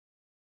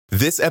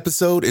This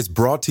episode is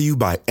brought to you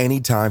by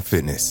Anytime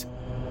Fitness.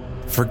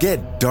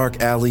 Forget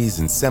dark alleys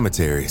and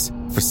cemeteries.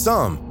 For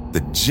some,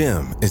 the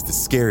gym is the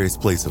scariest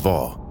place of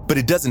all, but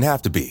it doesn't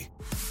have to be.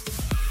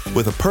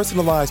 With a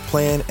personalized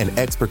plan and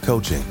expert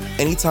coaching,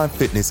 Anytime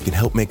Fitness can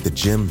help make the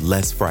gym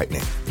less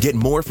frightening. Get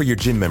more for your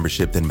gym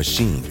membership than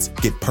machines.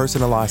 Get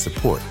personalized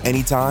support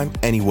anytime,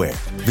 anywhere.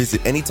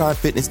 Visit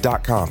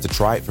AnytimeFitness.com to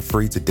try it for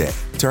free today.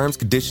 Terms,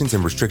 conditions,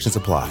 and restrictions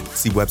apply.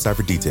 See website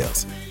for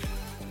details.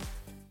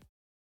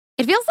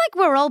 It feels like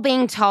we're all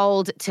being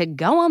told to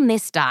go on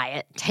this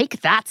diet,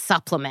 take that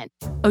supplement.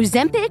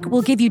 Ozempic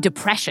will give you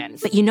depression,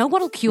 but you know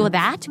what'll cure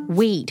that?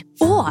 Weed.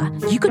 Or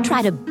you could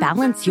try to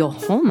balance your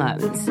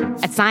hormones.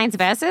 At Science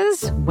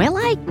Versus, we're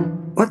like...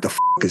 What the f***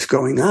 is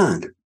going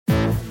on?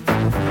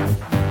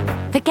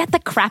 Forget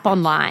the crap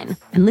online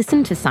and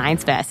listen to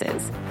Science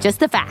Versus. Just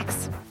the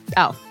facts.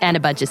 Oh, and a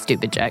bunch of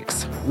stupid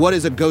jokes. What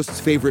is a ghost's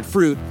favorite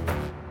fruit?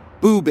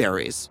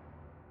 Blueberries.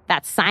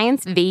 That's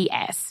Science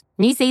VS.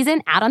 New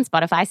season out on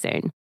Spotify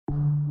soon.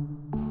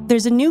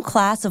 There's a new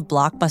class of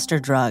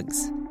blockbuster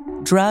drugs.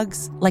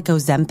 Drugs like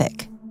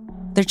Ozempic.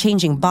 They're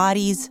changing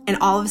bodies. And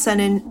all of a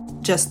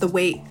sudden, just the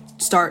weight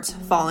starts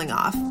falling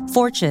off.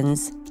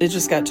 Fortunes. It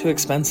just got too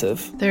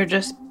expensive. They're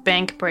just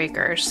bank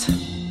breakers.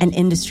 And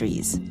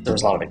industries. There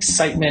was a lot of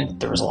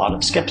excitement. There was a lot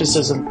of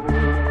skepticism.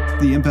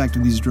 The impact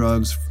of these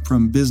drugs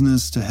from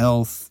business to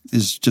health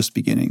is just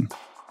beginning.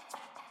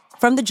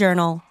 From the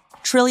Journal,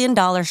 $1 Trillion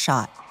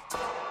Shot.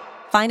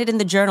 Find it in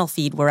the Journal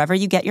feed wherever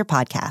you get your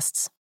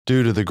podcasts.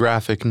 Due to the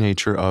graphic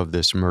nature of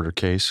this murder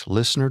case,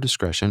 listener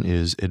discretion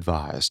is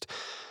advised.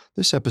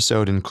 This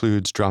episode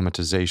includes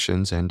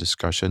dramatizations and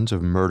discussions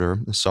of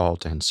murder,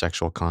 assault, and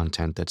sexual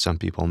content that some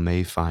people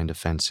may find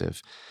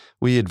offensive.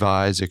 We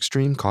advise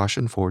extreme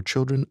caution for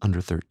children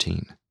under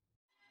 13.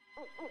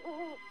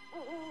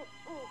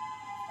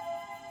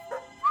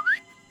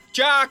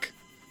 Jock!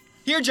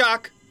 Here,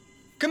 Jock!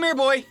 Come here,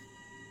 boy!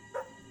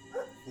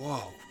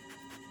 Whoa.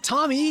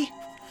 Tommy!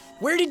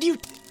 Where did you...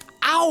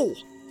 Ow!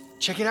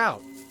 Check it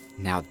out.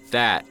 Now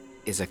that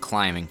is a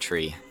climbing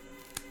tree.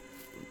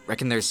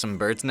 Reckon there's some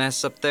birds'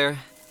 nests up there?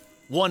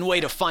 One way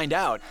to find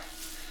out.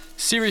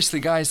 Seriously,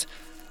 guys,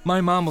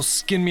 my mom will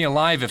skin me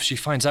alive if she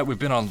finds out we've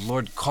been on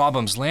Lord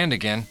Cobham's land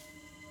again.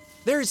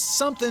 There's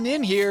something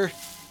in here.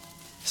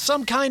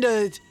 Some kind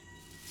of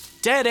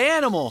dead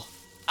animal.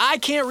 I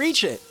can't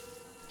reach it.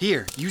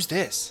 Here, use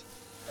this.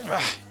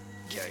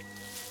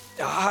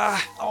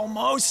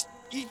 Almost.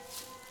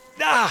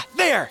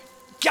 There!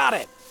 Got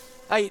it!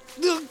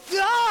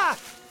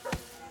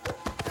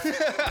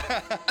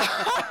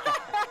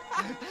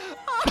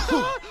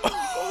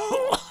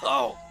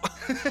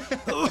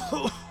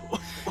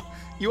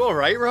 You all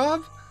right,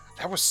 Rob?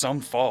 That was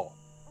some fall.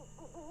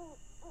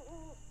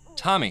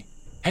 Tommy.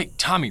 Hey,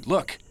 Tommy,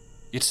 look.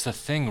 It's the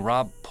thing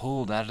Rob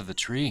pulled out of the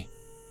tree.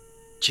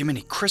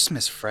 Jiminy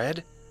Christmas,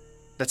 Fred.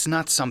 That's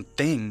not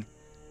something.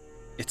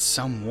 It's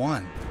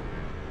someone.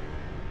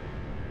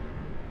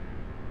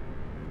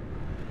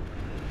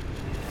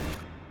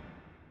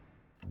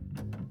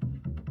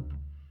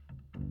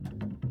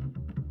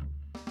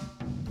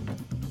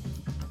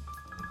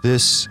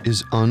 This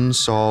is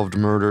Unsolved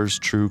Murders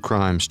True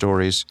Crime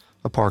Stories,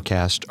 a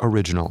Parcast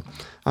original.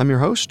 I'm your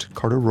host,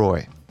 Carter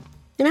Roy.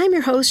 And I'm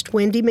your host,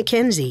 Wendy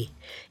McKenzie.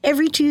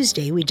 Every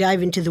Tuesday, we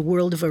dive into the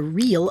world of a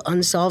real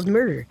unsolved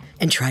murder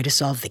and try to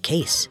solve the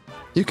case.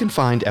 You can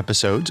find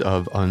episodes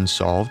of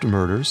Unsolved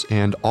Murders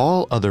and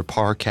all other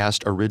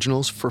Parcast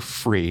originals for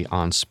free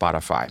on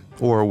Spotify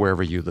or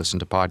wherever you listen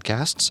to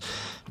podcasts.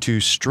 To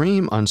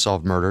stream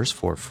Unsolved Murders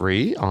for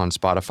free on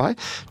Spotify,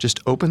 just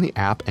open the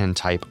app and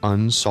type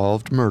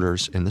Unsolved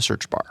Murders in the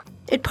search bar.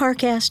 At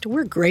Parcast,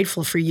 we're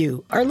grateful for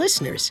you, our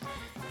listeners.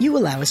 You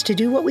allow us to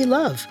do what we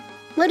love.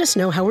 Let us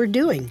know how we're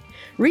doing.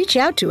 Reach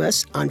out to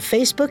us on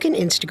Facebook and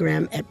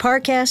Instagram at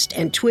Parcast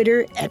and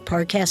Twitter at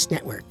Parcast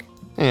Network.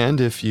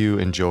 And if you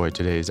enjoyed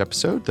today's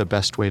episode, the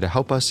best way to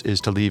help us is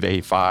to leave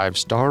a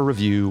 5-star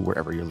review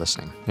wherever you're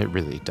listening. It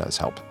really does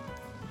help.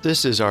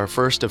 This is our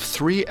first of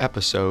 3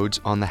 episodes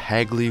on the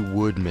Hagley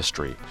Wood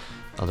mystery,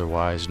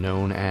 otherwise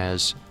known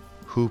as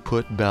Who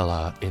Put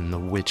Bella in the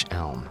Witch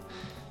Elm.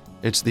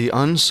 It's the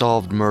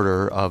unsolved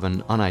murder of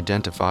an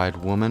unidentified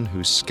woman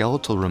whose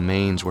skeletal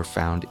remains were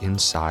found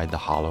inside the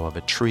hollow of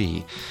a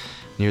tree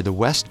near the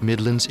West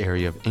Midlands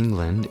area of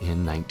England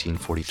in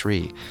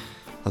 1943.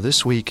 Well,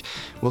 this week,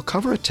 we'll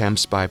cover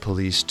attempts by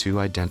police to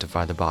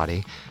identify the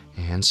body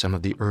and some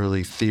of the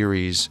early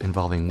theories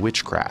involving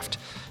witchcraft.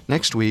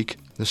 Next week,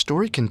 the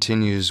story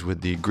continues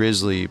with the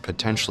grisly,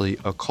 potentially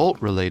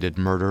occult-related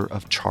murder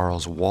of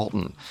Charles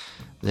Walton.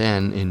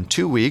 Then, in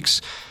 2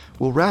 weeks,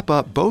 we'll wrap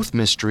up both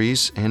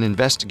mysteries and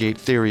investigate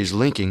theories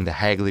linking the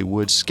Hagley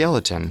Wood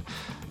skeleton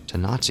to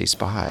Nazi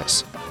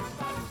spies.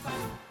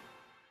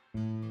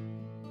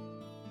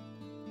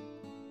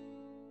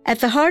 At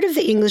the heart of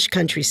the English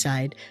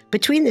countryside,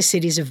 between the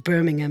cities of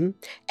Birmingham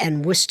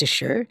and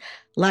Worcestershire,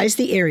 lies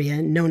the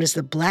area known as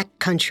the Black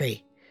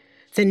Country.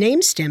 The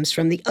name stems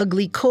from the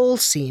ugly coal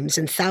seams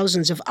and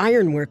thousands of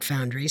ironwork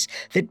foundries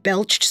that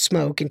belched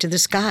smoke into the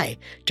sky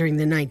during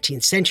the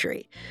 19th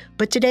century.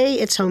 But today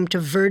it's home to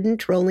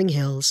verdant rolling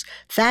hills,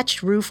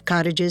 thatched roof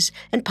cottages,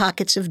 and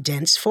pockets of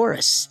dense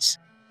forests.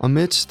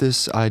 Amidst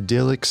this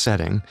idyllic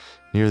setting,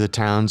 near the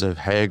towns of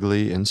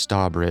Hagley and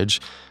Stawbridge,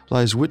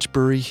 lies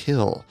Wychbury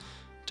Hill.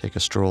 Take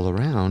a stroll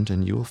around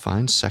and you will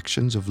find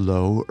sections of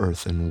low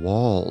earthen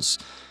walls.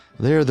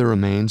 They are the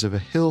remains of a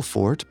hill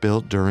fort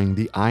built during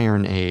the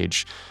Iron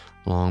Age,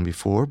 long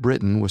before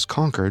Britain was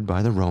conquered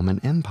by the Roman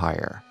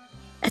Empire.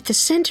 At the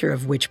center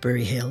of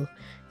Wychbury Hill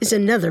is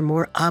another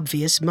more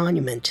obvious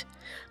monument,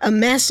 a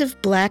massive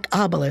black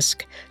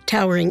obelisk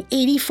towering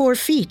 84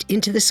 feet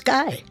into the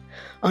sky.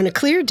 On a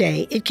clear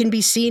day, it can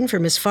be seen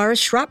from as far as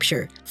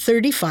Shropshire,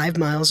 35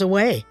 miles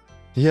away.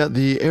 Yet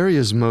the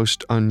area's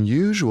most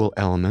unusual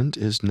element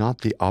is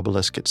not the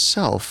obelisk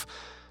itself,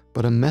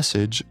 but a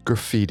message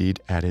graffitied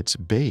at its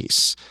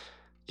base.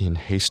 In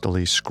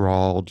hastily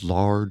scrawled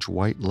large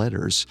white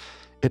letters,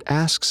 it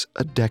asks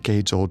a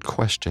decades-old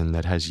question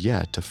that has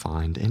yet to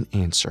find an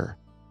answer.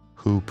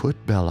 Who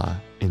put Bella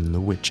in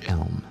the wych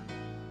elm?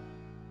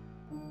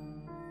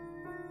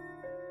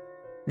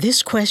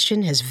 This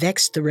question has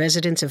vexed the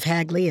residents of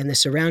Hagley and the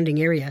surrounding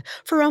area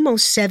for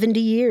almost 70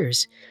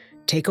 years.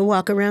 Take a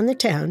walk around the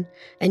town,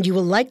 and you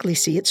will likely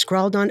see it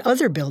scrawled on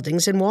other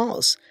buildings and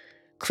walls.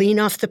 Clean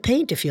off the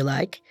paint if you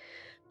like,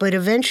 but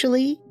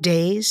eventually,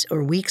 days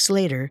or weeks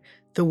later,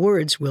 the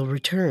words will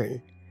return,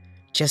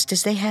 just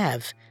as they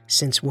have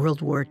since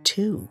World War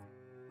II.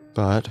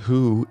 But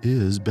who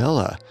is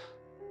Bella?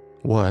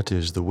 What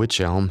is the wych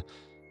elm?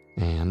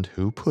 And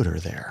who put her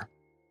there?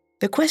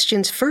 The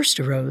questions first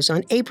arose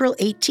on April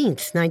 18,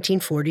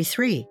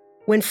 1943,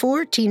 when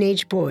 4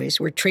 teenage boys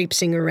were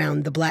traipsing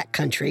around the Black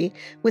Country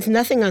with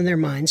nothing on their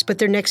minds but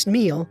their next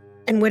meal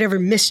and whatever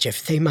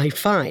mischief they might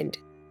find.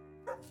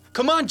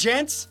 Come on,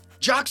 gents!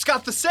 Jock's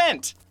got the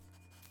scent!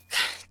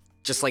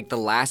 Just like the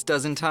last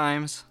dozen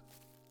times?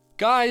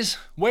 Guys,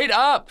 wait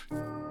up!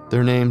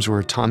 Their names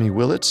were Tommy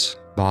Willits,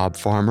 Bob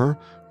Farmer,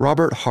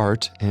 Robert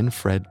Hart, and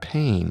Fred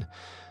Payne.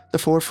 The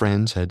 4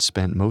 friends had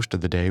spent most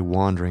of the day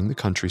wandering the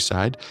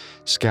countryside,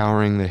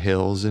 scouring the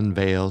hills and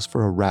vales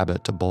for a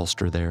rabbit to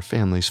bolster their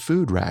family's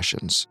food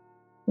rations.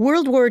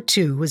 World War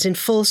II was in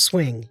full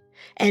swing,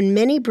 and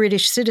many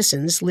British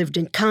citizens lived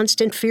in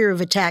constant fear of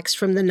attacks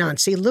from the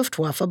Nazi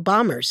Luftwaffe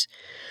bombers.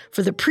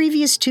 For the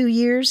previous 2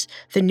 years,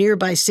 the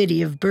nearby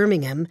city of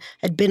Birmingham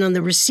had been on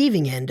the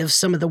receiving end of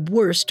some of the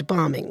worst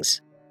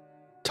bombings.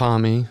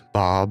 Tommy,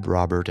 Bob,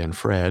 Robert, and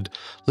Fred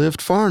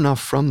lived far enough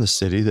from the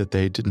city that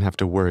they didn't have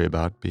to worry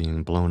about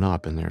being blown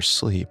up in their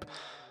sleep.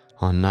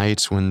 On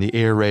nights when the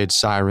air raid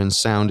sirens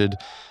sounded,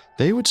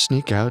 they would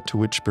sneak out to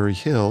Wychbury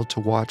Hill to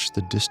watch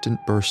the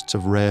distant bursts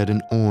of red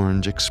and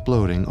orange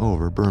exploding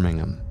over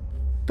Birmingham.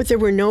 But there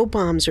were no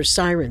bombs or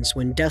sirens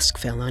when dusk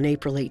fell on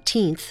April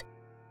 18th.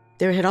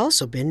 There had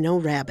also been no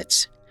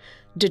rabbits.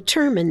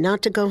 Determined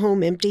not to go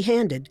home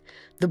empty-handed,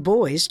 the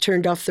boys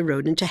turned off the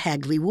road into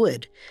Hagley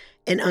Wood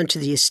and onto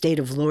the estate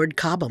of Lord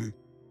Cobham,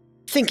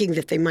 thinking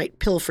that they might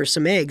pilfer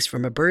some eggs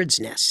from a bird's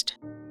nest.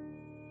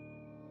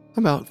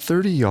 About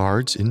 30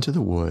 yards into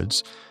the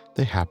woods,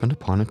 they happened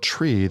upon a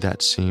tree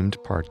that seemed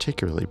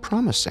particularly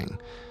promising.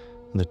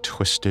 The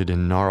twisted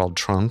and gnarled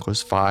trunk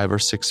was 5 or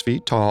 6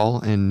 feet tall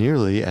and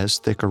nearly as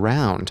thick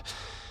around.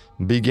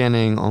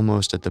 Beginning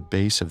almost at the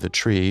base of the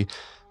tree,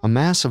 a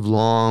mass of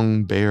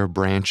long, bare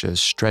branches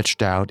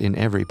stretched out in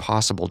every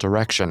possible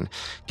direction,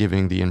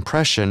 giving the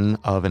impression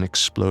of an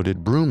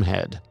exploded broom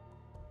head.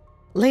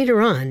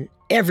 Later on,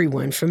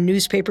 everyone from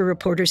newspaper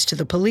reporters to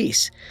the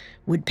police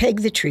would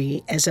peg the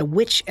tree as a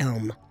wych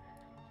elm.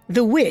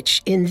 The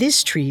wych in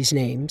this tree's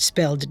name,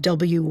 spelled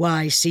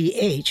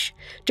W-Y-C-H,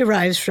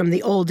 derives from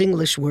the Old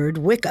English word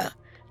wicca,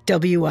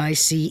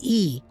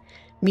 W-I-C-E,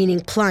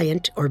 meaning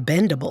pliant or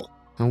bendable.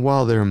 And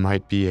while there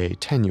might be a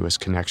tenuous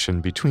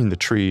connection between the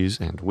trees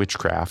and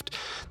witchcraft,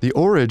 the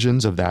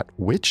origins of that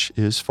witch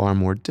is far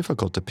more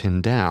difficult to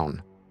pin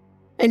down.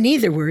 And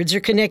neither words are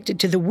connected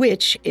to the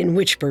witch in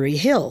Wychbury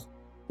Hill,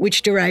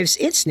 which derives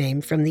its name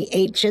from the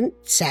ancient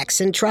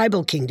Saxon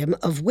tribal kingdom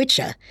of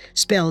Wicca,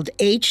 spelled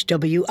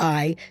H-W-I-C-C-E.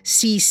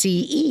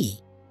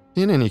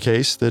 In any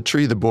case, the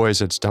tree the boys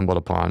had stumbled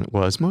upon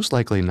was most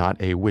likely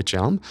not a wych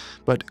elm,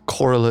 but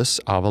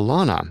Corylus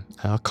avellana,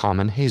 a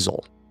common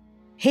hazel.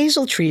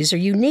 Hazel trees are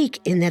unique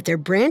in that their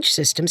branch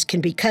systems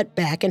can be cut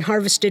back and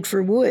harvested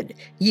for wood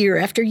year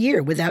after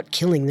year without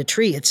killing the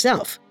tree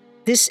itself.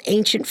 This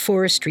ancient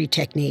forestry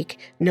technique,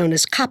 known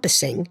as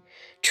coppicing,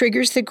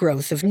 triggers the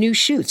growth of new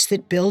shoots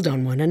that build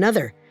on one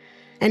another.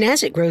 And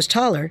as it grows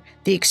taller,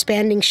 the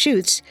expanding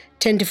shoots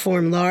tend to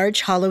form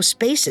large, hollow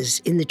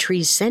spaces in the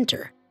tree's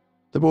center.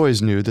 The boys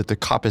knew that the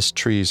coppice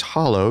tree's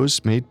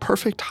hollows made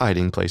perfect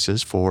hiding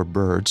places for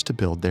birds to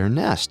build their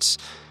nests,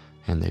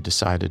 and they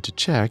decided to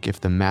check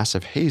if the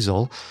massive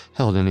hazel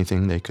held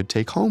anything they could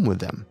take home with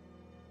them.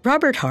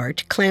 Robert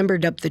Hart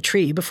clambered up the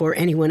tree before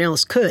anyone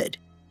else could.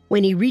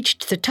 When he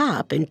reached the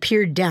top and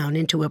peered down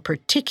into a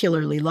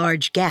particularly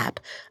large gap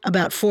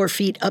about 4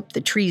 feet up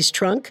the tree's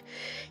trunk,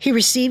 he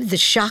received the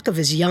shock of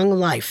his young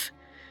life.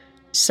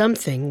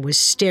 Something was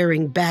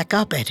staring back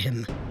up at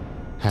him.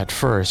 At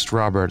first,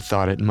 Robert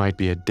thought it might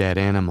be a dead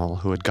animal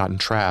who had gotten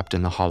trapped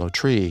in the hollow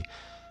tree,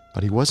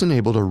 but he wasn't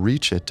able to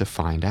reach it to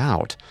find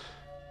out.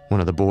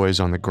 One of the boys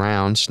on the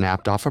ground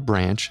snapped off a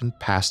branch and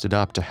passed it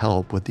up to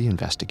help with the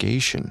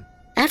investigation.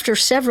 After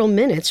several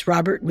minutes,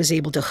 Robert was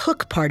able to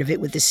hook part of it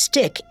with his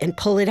stick and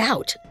pull it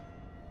out.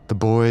 The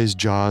boys'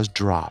 jaws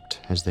dropped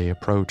as they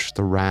approached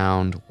the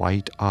round,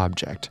 white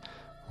object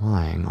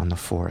lying on the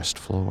forest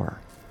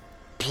floor.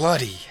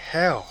 Bloody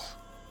hell.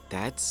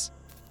 That's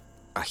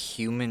a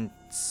human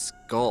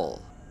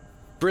skull.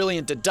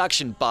 Brilliant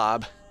deduction,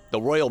 Bob.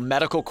 The Royal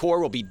Medical Corps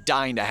will be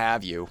dying to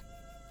have you.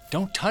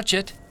 Don't touch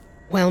it.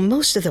 While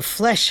most of the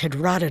flesh had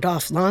rotted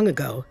off long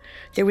ago,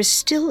 there was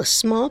still a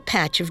small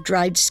patch of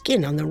dried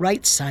skin on the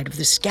right side of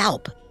the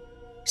scalp.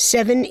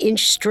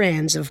 7-inch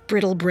strands of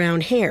brittle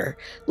brown hair,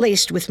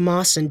 laced with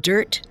moss and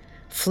dirt,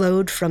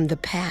 flowed from the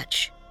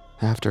patch.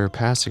 After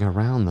passing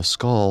around the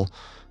skull,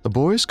 the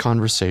boys'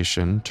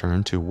 conversation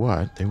turned to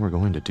what they were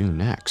going to do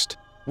next.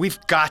 We've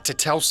got to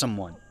tell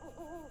someone.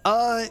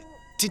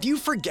 Did you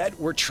forget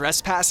we're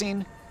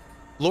trespassing?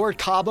 Lord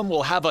Cobham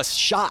will have us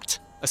shot,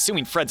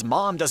 assuming Fred's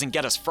mom doesn't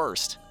get us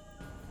first.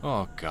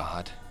 Oh,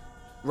 God.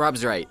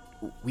 Rob's right.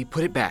 We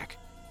put it back.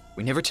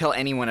 We never tell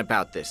anyone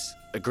about this.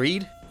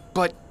 Agreed?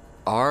 But...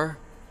 Are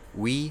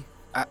we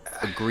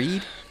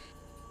agreed?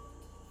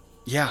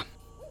 Yeah.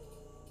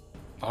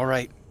 All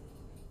right.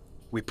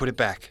 We put it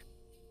back.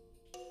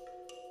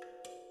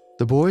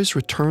 The boys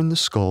returned the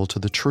skull to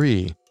the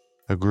tree,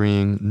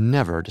 agreeing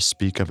never to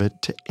speak of it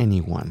to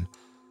anyone.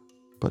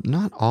 But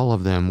not all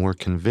of them were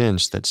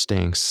convinced that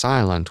staying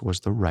silent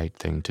was the right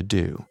thing to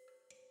do.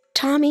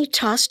 Tommy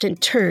tossed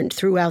and turned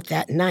throughout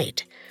that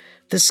night.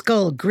 The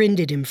skull grinned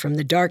at him from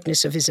the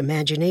darkness of his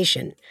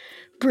imagination,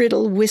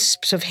 brittle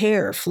wisps of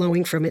hair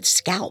flowing from its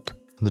scalp.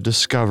 The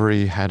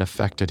discovery had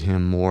affected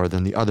him more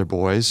than the other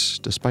boys,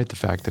 despite the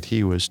fact that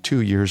he was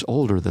 2 years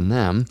older than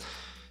them.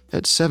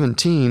 At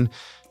 17,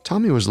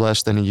 Tommy was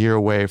less than a year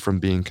away from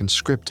being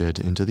conscripted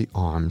into the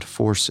armed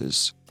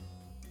forces.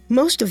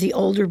 Most of the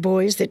older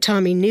boys that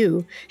Tommy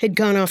knew had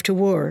gone off to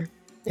war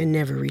and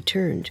never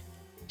returned.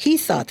 He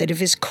thought that if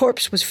his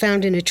corpse was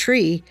found in a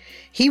tree,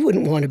 he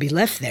wouldn't want to be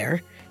left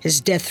there, his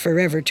death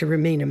forever to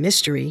remain a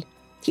mystery.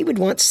 He would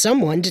want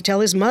someone to tell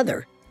his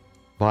mother.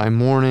 By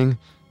morning,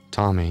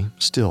 Tommy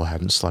still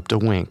hadn't slept a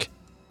wink.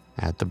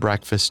 At the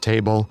breakfast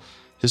table,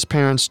 his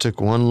parents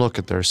took one look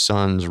at their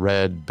son's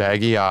red,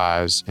 baggy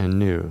eyes and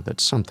knew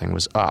that something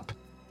was up.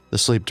 The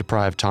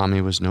sleep-deprived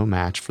Tommy was no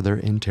match for their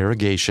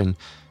interrogation,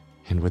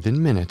 and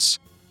within minutes,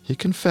 he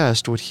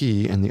confessed what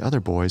he and the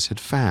other boys had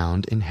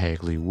found in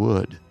Hagley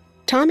Wood.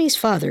 Tommy's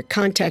father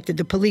contacted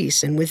the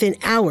police, and within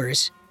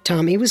hours,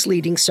 Tommy was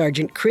leading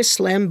Sergeant Chris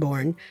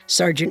Lamborn,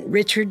 Sergeant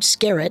Richard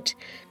Scarrett,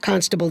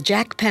 Constable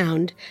Jack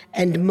Pound,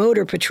 and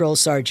Motor Patrol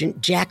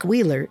Sergeant Jack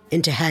Wheeler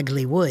into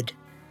Hagley Wood.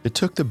 It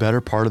took the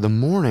better part of the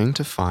morning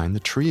to find the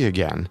tree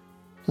again.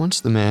 Once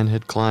the men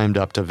had climbed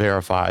up to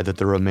verify that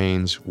the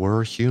remains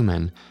were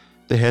human,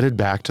 they headed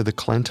back to the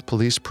Clint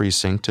Police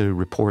Precinct to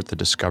report the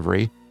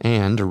discovery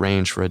and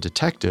arrange for a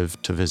detective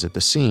to visit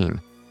the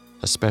scene.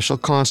 A special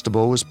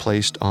constable was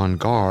placed on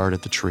guard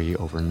at the tree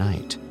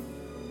overnight.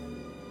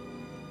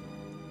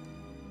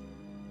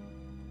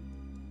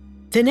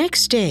 The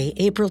next day,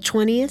 April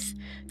 20th,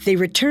 they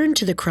returned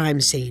to the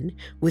crime scene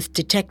with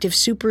Detective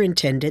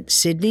Superintendent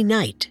Sidney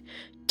Knight,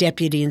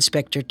 Deputy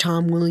Inspector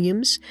Tom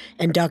Williams,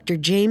 and Dr.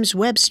 James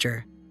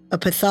Webster, a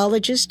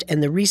pathologist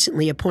and the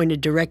recently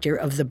appointed director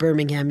of the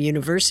Birmingham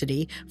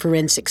University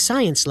Forensic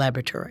Science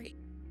Laboratory.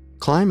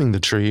 Climbing the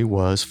tree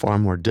was far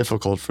more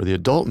difficult for the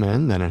adult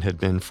men than it had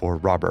been for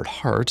Robert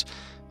Hart,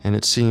 and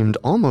it seemed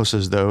almost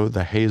as though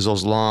the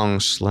hazel's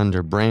long,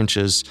 slender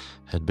branches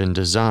had been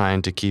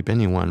designed to keep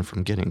anyone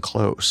from getting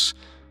close.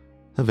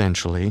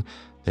 Eventually,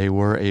 they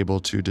were able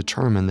to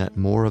determine that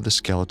more of the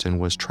skeleton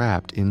was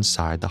trapped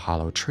inside the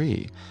hollow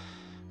tree,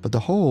 but the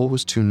hole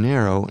was too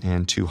narrow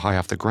and too high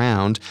off the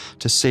ground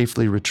to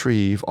safely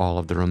retrieve all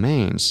of the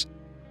remains.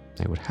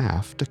 They would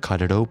have to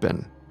cut it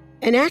open.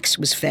 An axe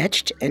was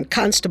fetched, and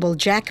Constable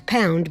Jack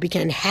Pound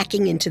began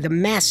hacking into the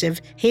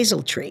massive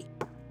hazel tree.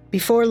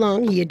 Before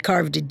long, he had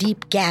carved a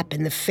deep gap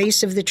in the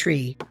face of the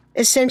tree,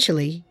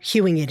 essentially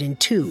hewing it in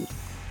two.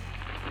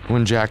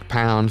 When Jack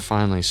Pound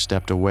finally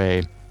stepped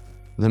away,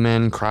 the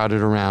men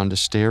crowded around to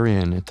stare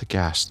in at the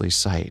ghastly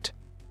sight.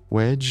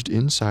 Wedged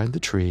inside the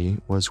tree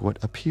was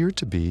what appeared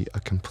to be a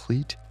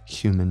complete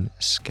human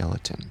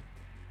skeleton.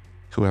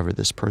 Whoever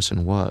this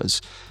person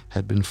was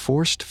had been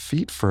forced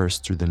feet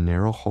first through the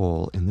narrow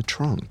hole in the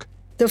trunk.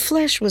 The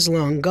flesh was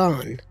long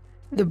gone,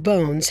 the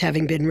bones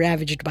having been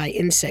ravaged by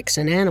insects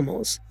and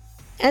animals.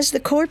 As the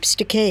corpse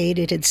decayed,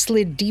 it had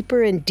slid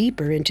deeper and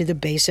deeper into the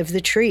base of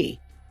the tree.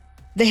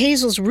 The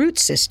hazel's root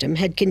system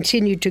had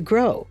continued to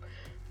grow,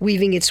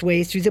 weaving its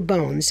way through the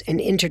bones and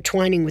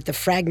intertwining with the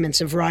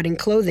fragments of rotting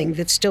clothing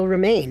that still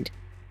remained.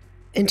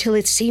 until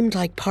it seemed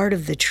like part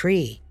of the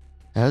tree.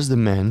 As the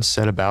men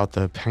set about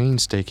the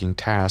painstaking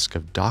task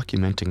of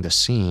documenting the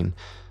scene,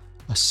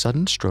 a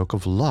sudden stroke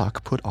of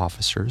luck put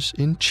officers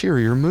in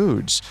cheerier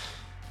moods.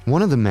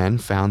 One of the men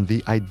found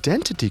the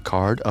identity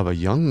card of a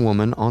young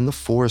woman on the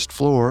forest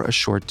floor a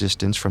short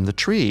distance from the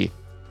tree.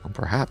 Well,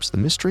 perhaps the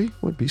mystery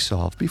would be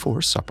solved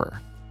before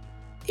supper.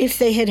 If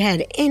they had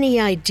had any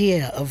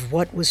idea of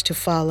what was to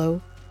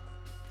follow,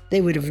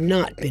 they would have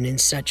not been in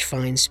such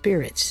fine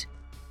spirits.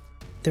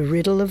 The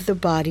riddle of the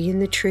body in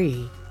the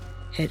tree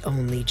had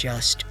only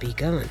just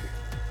begun.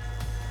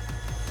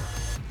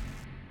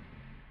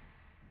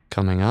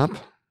 Coming up,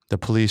 the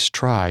police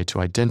try to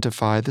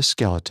identify the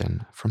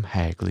skeleton from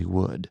Hagley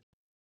Wood.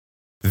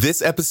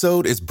 This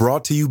episode is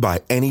brought to you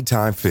by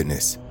Anytime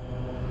Fitness.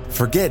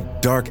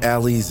 Forget dark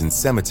alleys and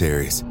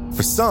cemeteries.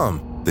 For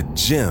some, the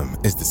gym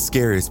is the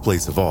scariest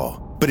place of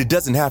all, but it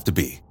doesn't have to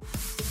be.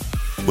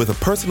 With a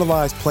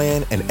personalized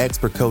plan and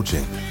expert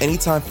coaching,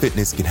 Anytime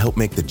Fitness can help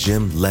make the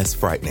gym less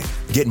frightening.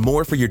 Get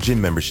more for your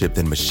gym membership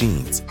than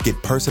machines.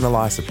 Get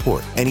personalized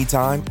support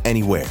anytime,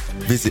 anywhere.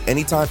 Visit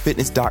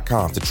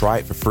AnytimeFitness.com to try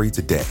it for free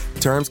today.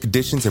 Terms,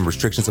 conditions, and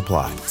restrictions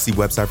apply. See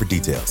website for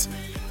details.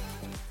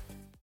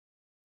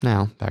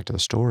 Now, back to the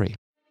story.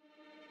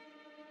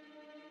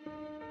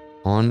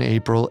 On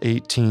April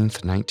 18,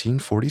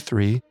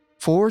 1943,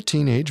 4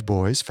 teenage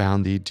boys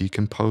found the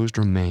decomposed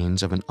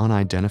remains of an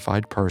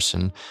unidentified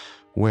person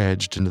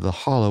wedged into the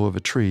hollow of a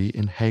tree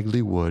in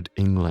Hagley Wood,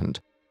 England.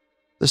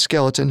 The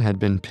skeleton had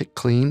been picked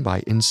clean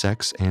by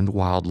insects and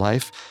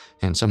wildlife,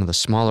 and some of the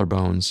smaller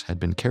bones had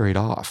been carried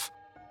off.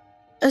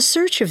 A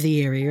search of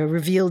the area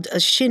revealed a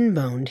shin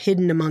bone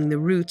hidden among the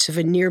roots of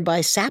a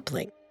nearby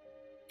sapling,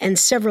 and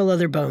several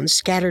other bones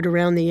scattered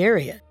around the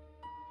area.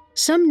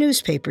 Some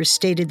newspapers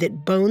stated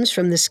that bones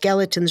from the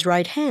skeleton's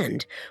right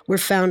hand were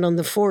found on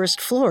the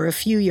forest floor a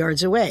few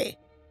yards away,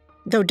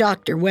 though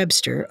Dr.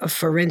 Webster, a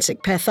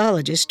forensic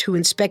pathologist who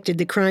inspected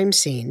the crime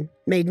scene,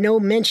 made no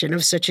mention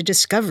of such a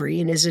discovery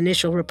in his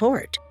initial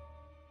report.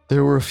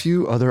 There were a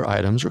few other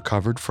items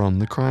recovered from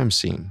the crime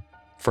scene.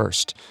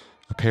 First,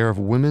 a pair of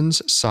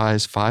women's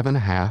size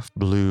 5.5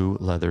 blue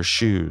leather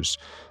shoes,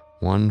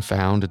 one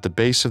found at the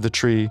base of the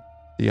tree,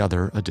 the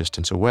other a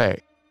distance away.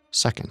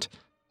 Second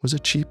was a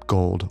cheap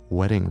gold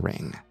wedding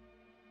ring.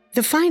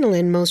 The final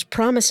and most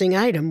promising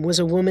item was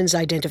a woman's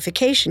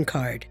identification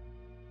card.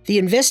 The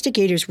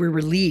investigators were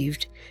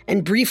relieved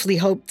and briefly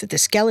hoped that the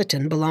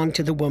skeleton belonged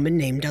to the woman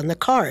named on the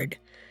card.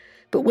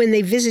 But when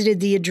they visited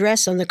the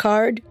address on the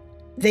card,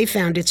 they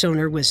found its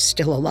owner was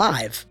still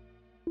alive.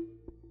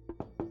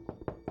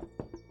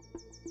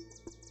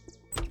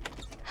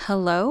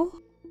 Hello?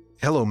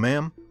 Hello,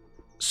 ma'am.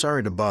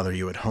 Sorry to bother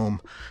you at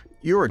home.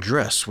 Your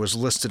address was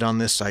listed on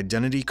this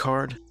identity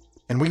card,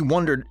 and we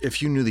wondered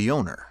if you knew the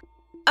owner.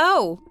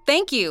 Oh,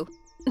 thank you.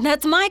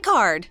 That's my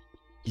card.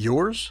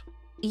 Yours?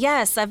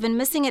 Yes, I've been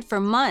missing it for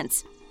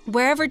months.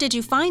 Wherever did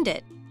you find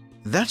it?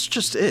 That's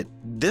just it.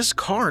 This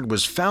card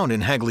was found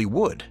in Hagley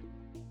Wood.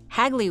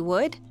 Hagley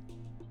Wood?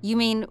 You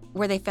mean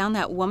where they found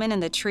that woman in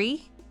the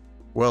tree?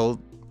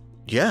 Well,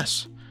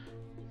 yes.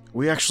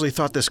 We actually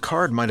thought this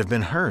card might have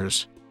been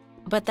hers.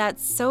 But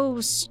that's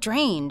so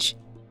strange.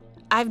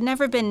 I've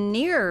never been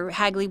near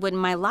Hagley Wood in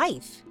my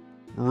life.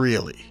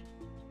 Really?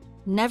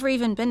 Never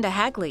even been to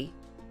Hagley.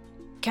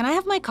 Can I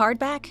have my card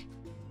back?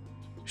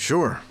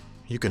 Sure,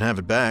 you can have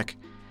it back.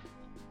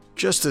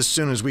 Just as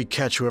soon as we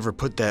catch whoever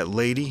put that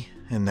lady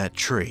in that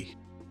tree.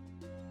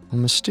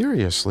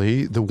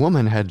 Mysteriously, the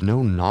woman had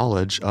no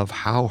knowledge of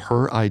how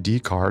her ID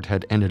card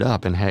had ended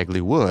up in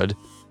Hagley Wood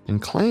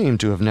and claimed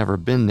to have never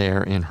been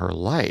there in her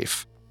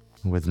life.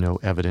 With no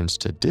evidence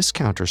to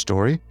discount her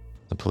story,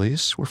 the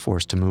police were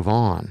forced to move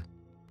on.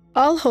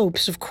 All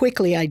hopes of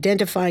quickly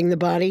identifying the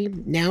body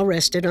now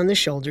rested on the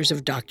shoulders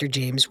of Dr.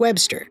 James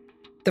Webster,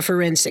 the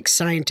forensic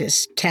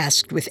scientist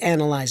tasked with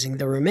analyzing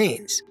the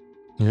remains.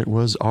 It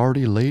was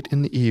already late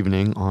in the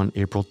evening on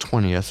April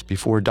 20th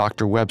before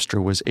Dr.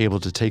 Webster was able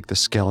to take the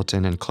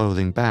skeleton and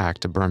clothing back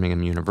to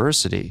Birmingham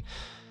University.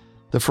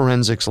 The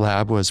forensics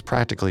lab was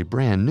practically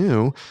brand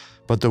new,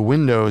 but the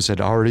windows had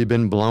already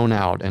been blown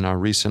out in a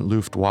recent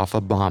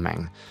Luftwaffe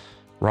bombing.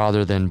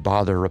 Rather than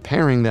bother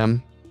repairing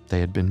them, they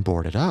had been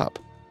boarded up.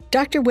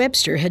 Dr.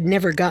 Webster had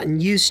never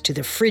gotten used to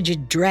the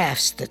frigid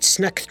drafts that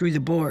snuck through the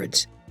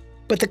boards,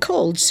 but the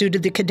cold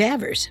suited the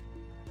cadavers.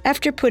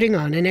 After putting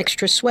on an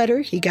extra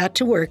sweater, he got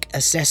to work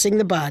assessing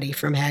the body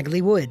from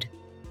Hagley Wood.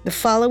 The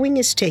following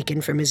is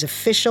taken from his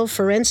official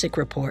forensic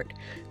report,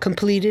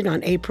 completed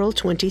on April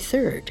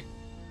 23rd.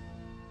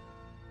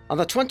 On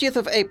the 20th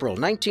of April,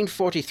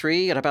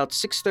 1943, at about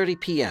 6:30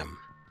 p.m.,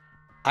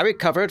 I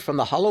recovered from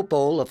the hollow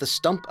bole of the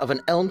stump of an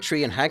elm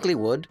tree in Hagley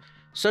Wood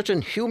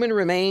certain human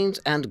remains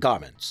and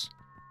garments.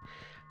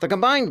 The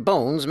combined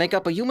bones make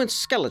up a human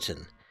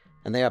skeleton,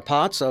 and they are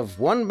parts of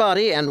one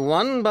body and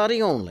one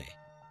body only.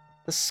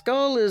 The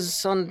skull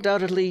is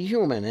undoubtedly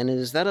human and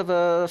is that of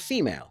a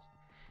female.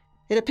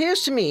 It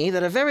appears to me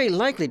that a very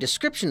likely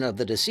description of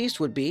the deceased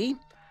would be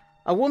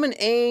a woman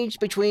aged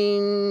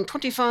between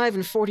 25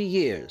 and 40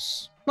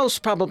 years,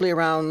 most probably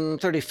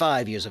around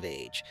 35 years of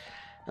age,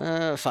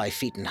 5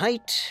 feet in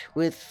height,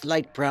 with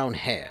light brown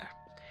hair.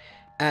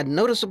 Add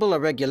noticeable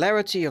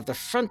irregularity of the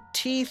front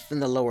teeth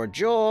and the lower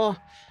jaw,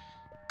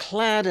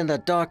 clad in a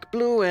dark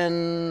blue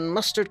and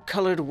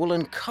mustard-colored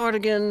woolen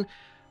cardigan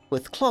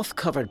with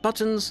cloth-covered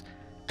buttons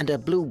and a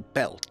blue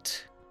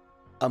belt.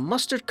 A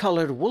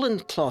mustard-colored woolen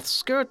cloth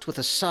skirt with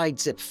a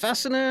side-zip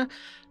fastener,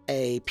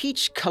 a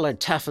peach-colored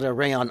taffeta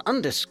rayon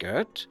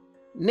underskirt,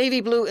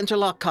 navy blue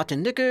interlock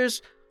cotton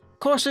knickers,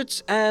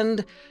 corsets,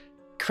 and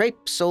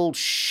crepe-soled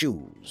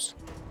shoes.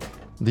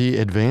 The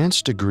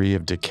advanced degree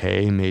of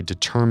decay made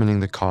determining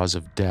the cause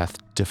of death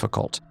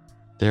difficult.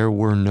 There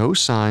were no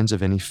signs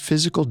of any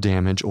physical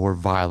damage or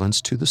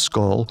violence to the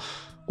skull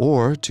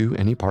or to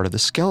any part of the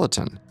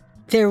skeleton.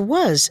 There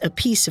was a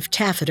piece of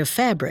taffeta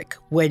fabric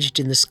wedged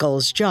in the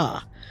skull's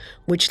jaw,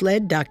 which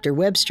led Dr.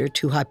 Webster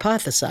to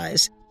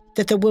hypothesize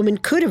that the woman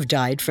could have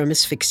died from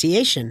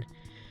asphyxiation.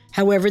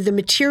 However, the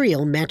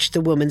material matched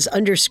the woman's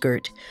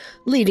underskirt,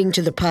 leading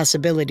to the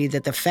possibility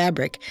that the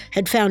fabric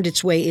had found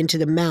its way into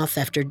the mouth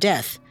after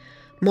death,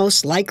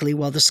 most likely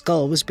while the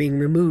skull was being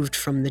removed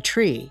from the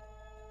tree.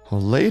 Well,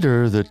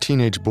 later, the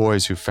teenage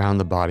boys who found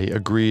the body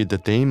agreed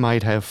that they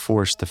might have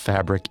forced the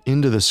fabric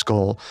into the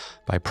skull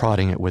by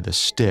prodding it with a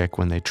stick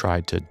when they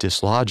tried to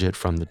dislodge it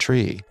from the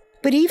tree.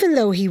 But even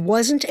though he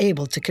wasn't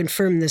able to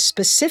confirm the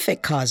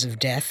specific cause of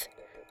death,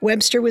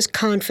 Webster was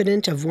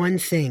confident of one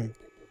thing: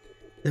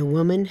 the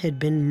woman had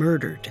been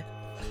murdered.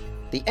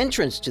 The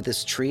entrance to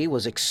this tree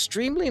was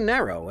extremely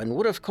narrow and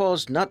would have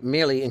caused not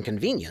merely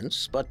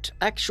inconvenience, but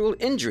actual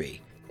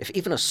injury, if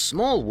even a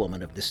small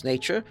woman of this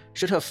nature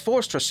should have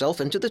forced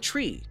herself into the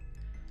tree.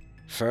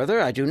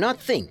 Further, I do not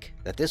think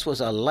that this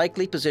was a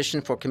likely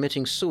position for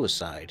committing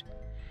suicide.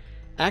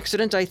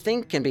 Accident, I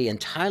think, can be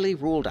entirely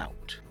ruled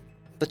out.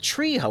 The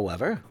tree,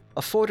 however,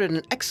 afforded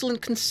an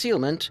excellent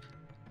concealment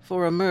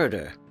for a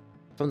murder.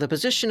 From the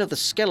position of the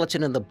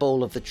skeleton in the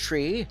bole of the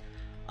tree,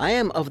 I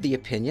am of the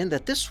opinion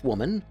that this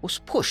woman was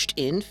pushed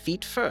in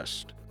feet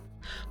first.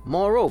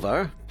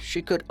 Moreover,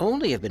 she could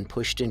only have been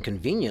pushed in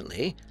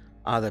conveniently,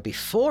 either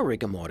before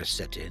rigor mortis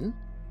set in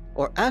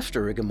or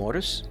after rigor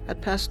mortis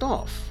had passed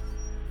off.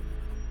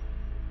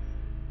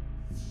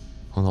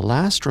 Well, the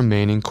last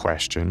remaining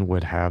question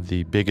would have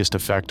the biggest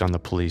effect on the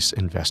police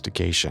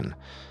investigation.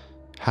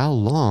 How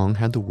long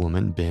had the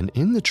woman been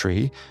in the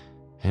tree,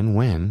 and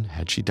when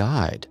had she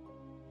died?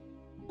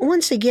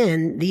 Once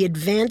again, the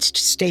advanced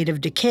state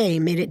of decay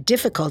made it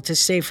difficult to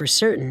say for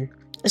certain,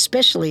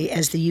 especially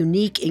as the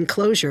unique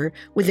enclosure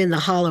within the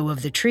hollow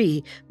of the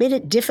tree made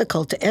it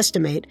difficult to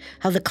estimate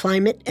how the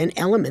climate and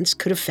elements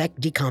could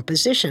affect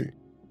decomposition.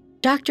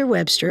 Dr.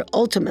 Webster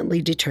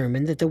ultimately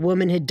determined that the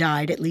woman had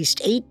died at least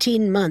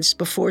 18 months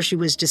before she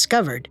was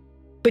discovered,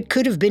 but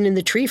could have been in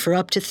the tree for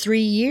up to 3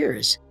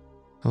 years.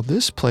 Well,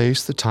 this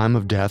placed the time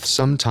of death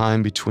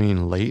sometime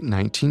between late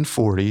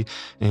 1940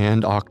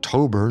 and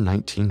October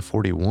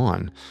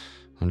 1941,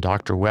 when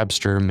Dr.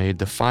 Webster made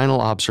the final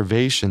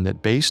observation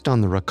that based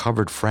on the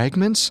recovered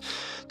fragments,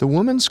 the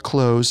woman's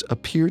clothes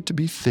appeared to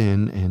be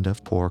thin and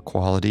of poor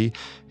quality,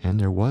 and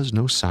there was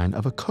no sign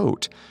of a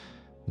coat.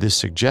 This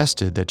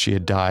suggested that she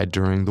had died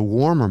during the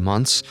warmer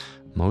months,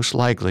 most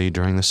likely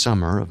during the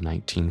summer of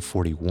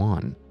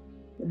 1941.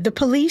 The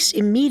police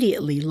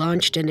immediately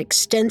launched an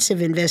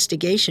extensive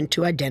investigation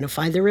to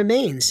identify the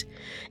remains,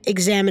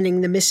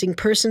 examining the missing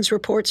persons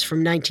reports from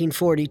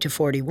 1940 to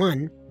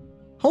 41,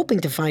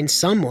 hoping to find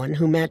someone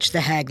who matched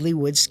the Hagley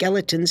Wood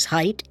skeleton's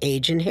height,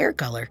 age, and hair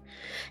color,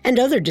 and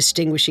other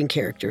distinguishing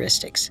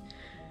characteristics.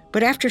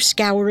 But after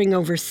scouring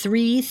over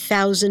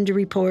 3,000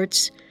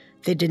 reports,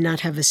 they did not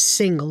have a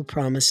single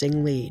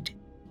promising lead.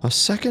 A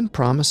second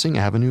promising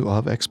avenue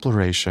of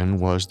exploration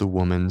was the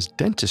woman's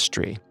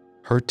dentistry.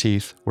 Her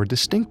teeth were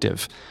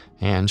distinctive,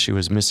 and she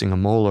was missing a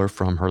molar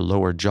from her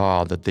lower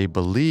jaw that they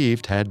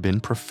believed had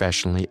been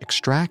professionally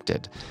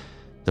extracted.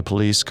 The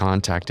police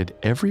contacted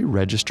every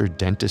registered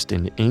dentist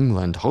in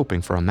England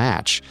hoping for a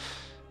match.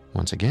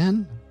 Once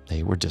again,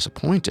 they were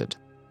disappointed.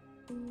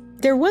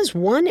 There was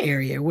one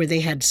area where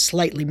they had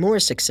slightly more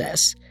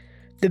success.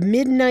 The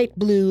midnight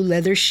blue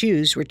leather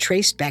shoes were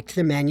traced back to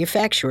the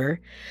manufacturer,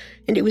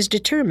 and it was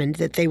determined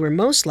that they were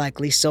most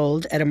likely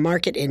sold at a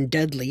market in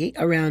Dudley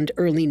around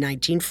early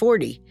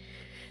 1940.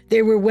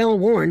 They were well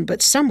worn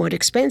but somewhat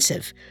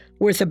expensive,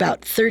 worth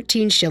about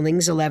 13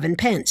 shillings 11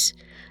 pence.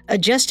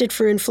 Adjusted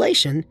for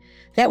inflation,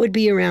 that would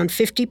be around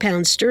 50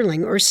 pounds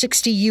sterling or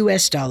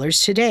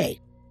 $60 today.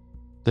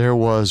 There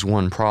was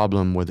one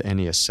problem with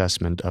any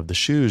assessment of the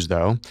shoes,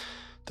 though.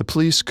 The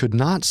police could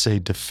not say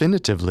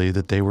definitively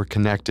that they were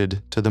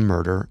connected to the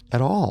murder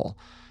at all.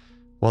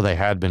 While they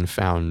had been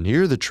found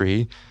near the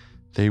tree,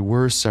 they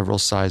were several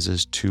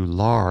sizes too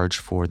large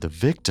for the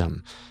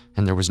victim,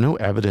 and there was no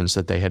evidence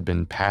that they had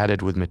been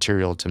padded with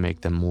material to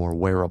make them more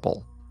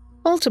wearable.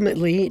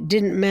 Ultimately, it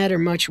didn't matter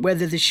much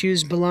whether the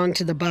shoes belonged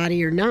to the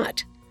body or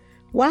not.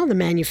 While the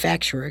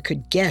manufacturer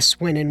could guess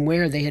when and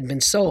where they had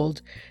been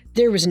sold,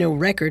 there was no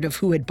record of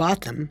who had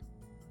bought them.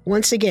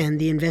 Once again,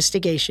 the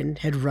investigation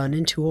had run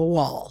into a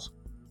wall.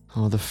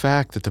 Oh, the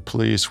fact that the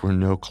police were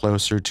no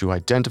closer to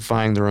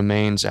identifying the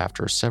remains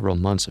after several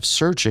months of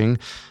searching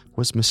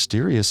was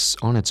mysterious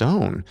on its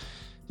own.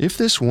 If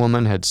this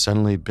woman had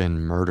suddenly been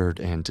murdered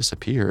and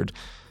disappeared,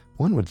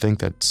 one would think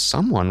that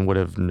someone would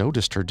have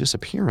noticed her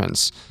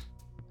disappearance.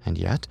 And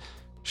yet,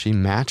 she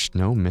matched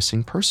no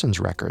missing persons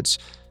records,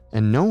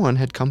 and no one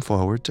had come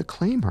forward to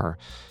claim her.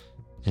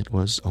 It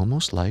was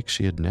almost like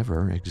she had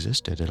never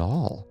existed at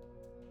all.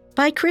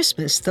 By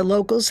Christmas, the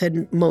locals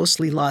had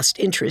mostly lost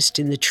interest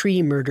in the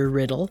tree murder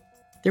riddle.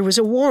 There was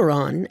a war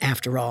on,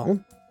 after all,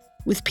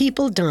 with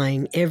people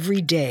dying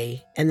every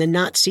day and the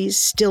Nazis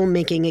still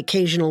making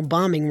occasional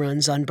bombing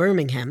runs on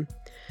Birmingham.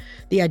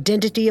 The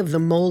identity of the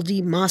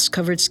moldy,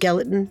 moss-covered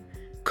skeleton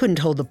couldn't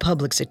hold the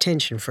public's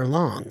attention for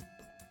long.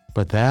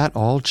 But that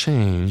all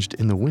changed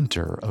in the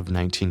winter of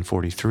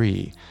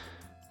 1943,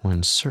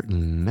 when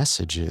certain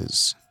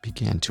messages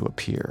began to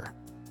appear.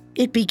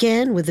 It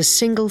began with a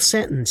single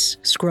sentence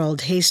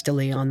scrawled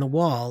hastily on the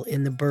wall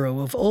in the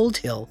borough of Old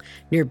Hill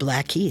near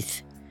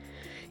Blackheath.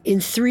 In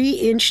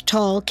 3-inch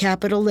tall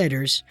capital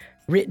letters,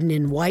 written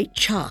in white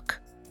chalk,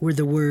 were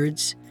the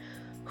words,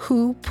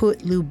 "Who put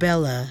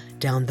Lubella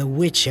down the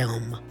wych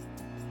elm?"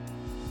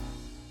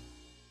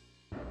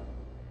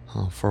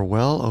 For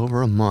well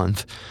over a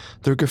month,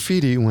 the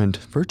graffiti went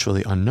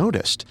virtually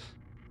unnoticed.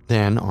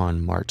 Then,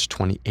 on March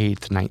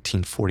 28,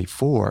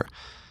 1944,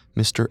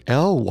 Mr.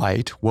 L.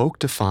 White woke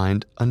to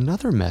find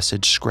another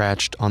message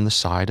scratched on the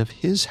side of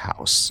his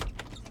house.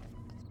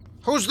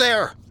 Who's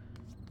there?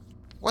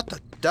 What the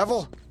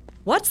devil?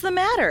 What's the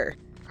matter?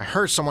 I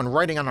heard someone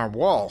writing on our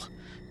wall,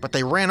 but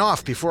they ran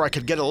off before I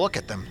could get a look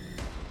at them.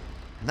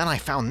 And then I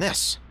found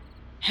this.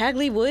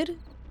 Hagley Wood?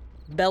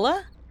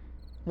 Bella?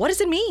 What does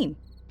it mean?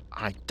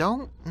 I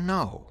don't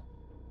know.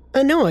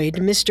 Annoyed,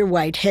 Mr.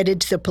 White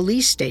headed to the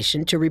police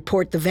station to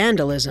report the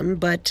vandalism,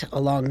 but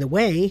along the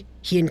way,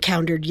 he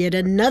encountered yet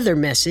another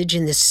message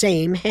in the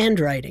same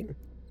handwriting.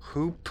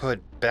 Who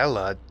put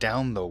Bella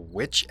down the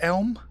wych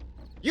elm?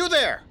 You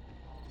there!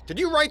 Did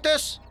you write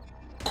this?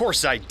 Of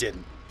course I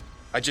didn't.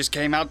 I just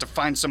came out to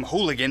find some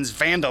hooligans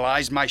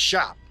vandalize my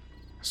shop.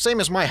 Same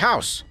as my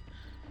house.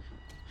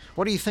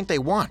 What do you think they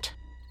want?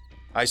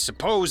 I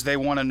suppose they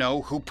want to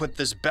know who put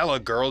this Bella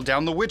girl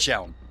down the wych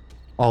elm.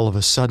 All of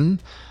a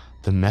sudden,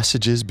 the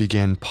messages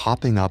began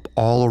popping up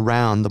all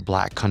around the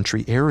Black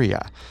Country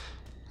area.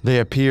 They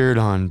appeared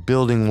on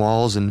building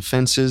walls and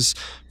fences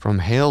from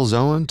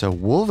Halesowen to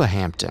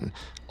Wolverhampton,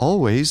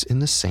 always in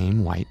the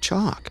same white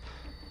chalk.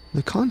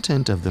 The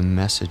content of the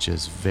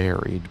messages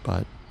varied,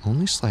 but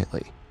only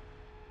slightly.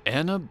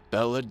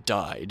 Annabella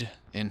died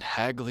in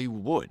Hagley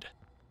Wood.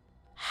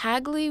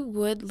 Hagley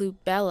Wood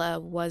Lubella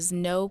was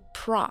no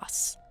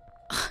pros.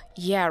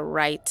 Yeah,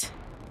 right.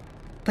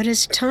 But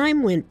as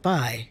time went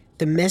by,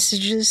 the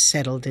messages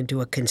settled into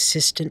a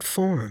consistent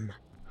form.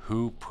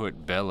 Who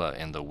put Bella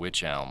in the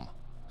wych elm?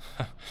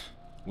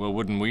 Well,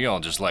 wouldn't we all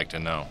just like to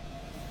know?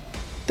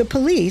 The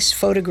police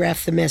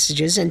photographed the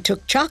messages and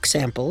took chalk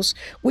samples,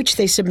 which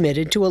they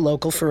submitted to a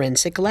local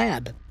forensic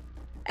lab.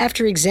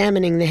 After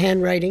examining the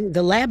handwriting,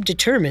 the lab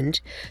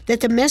determined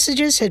that the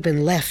messages had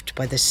been left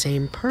by the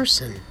same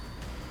person.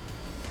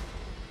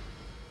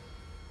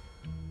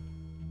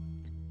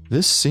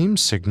 This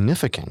seems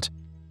significant.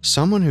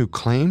 Someone who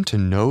claimed to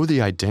know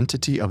the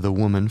identity of the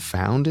woman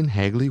found in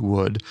Hagley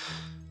Wood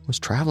was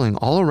traveling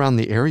all around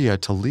the area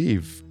to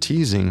leave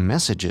teasing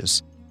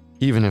messages.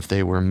 Even if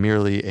they were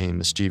merely a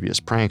mischievous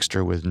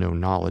prankster with no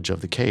knowledge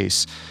of the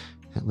case,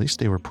 at least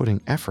they were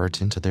putting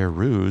effort into their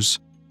ruse.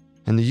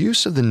 And the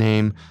use of the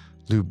name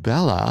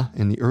Lubella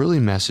in the early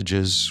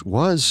messages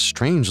was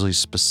strangely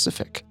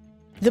specific.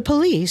 The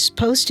police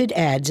posted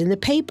ads in the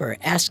paper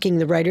asking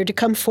the writer to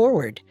come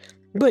forward,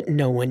 but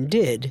no one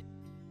did.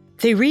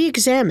 They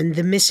re-examined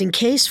the missing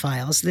case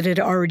files that had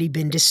already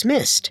been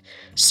dismissed,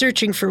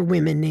 searching for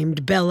women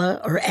named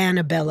Bella or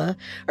Annabella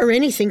or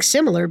anything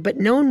similar, but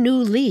no new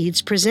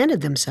leads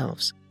presented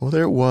themselves. Well,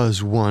 there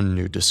was one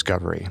new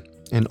discovery.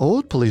 An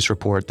old police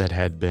report that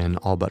had been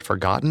all but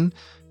forgotten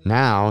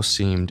now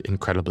seemed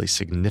incredibly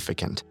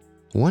significant.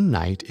 One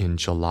night in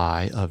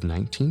July of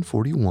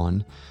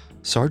 1941,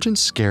 Sergeant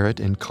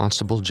Scarrett and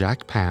Constable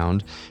Jack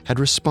Pound had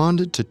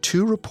responded to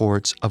 2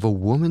 reports of a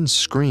woman's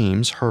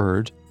screams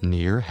heard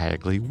near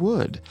Hagley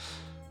Wood.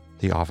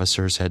 The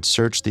officers had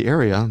searched the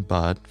area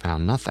but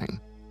found nothing.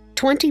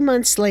 20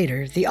 months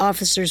later, the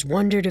officers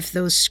wondered if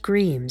those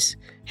screams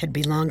had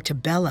belonged to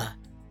Bella,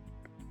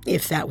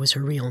 if that was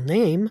her real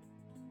name.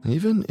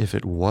 Even if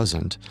it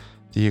wasn't,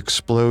 the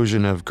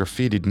explosion of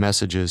graffitied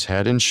messages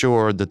had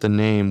ensured that the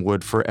name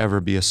would forever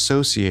be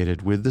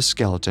associated with the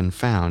skeleton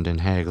found in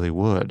Hagley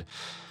Wood.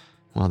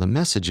 While the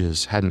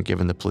messages hadn't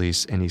given the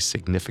police any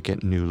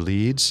significant new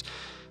leads,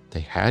 they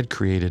had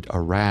created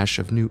a rash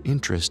of new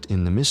interest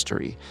in the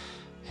mystery,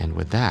 and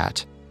with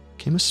that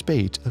came a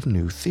spate of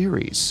new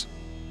theories.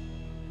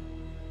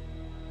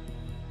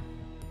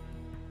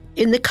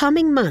 In the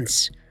coming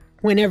months,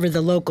 Whenever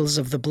the locals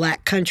of the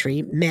Black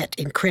Country met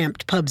in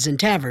cramped pubs and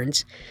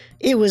taverns,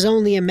 it was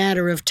only a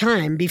matter of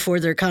time before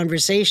their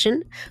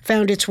conversation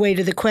found its way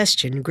to the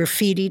question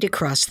graffitied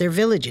across their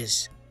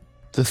villages.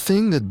 The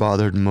thing that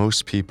bothered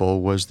most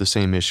people was the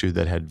same issue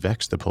that had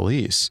vexed the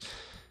police.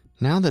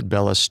 Now that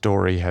Bella's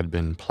story had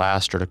been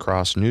plastered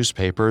across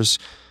newspapers,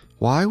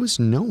 why was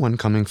no one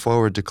coming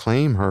forward to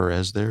claim her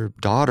as their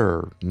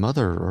daughter,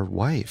 mother, or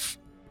wife?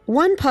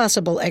 One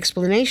possible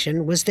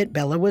explanation was that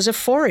Bella was a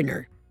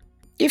foreigner.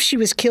 If she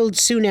was killed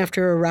soon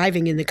after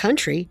arriving in the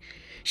country,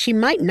 she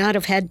might not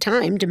have had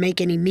time to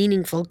make any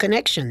meaningful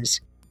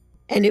connections.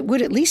 And it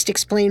would at least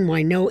explain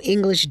why no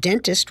English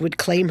dentist would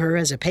claim her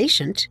as a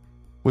patient.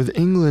 With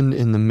England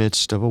in the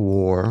midst of a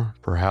war,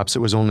 perhaps it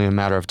was only a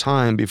matter of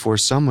time before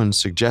someone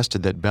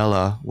suggested that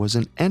Bella was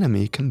an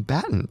enemy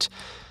combatant.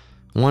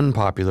 One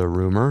popular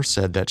rumor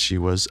said that she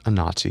was a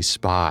Nazi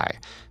spy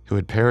who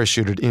had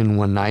parachuted in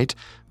one night,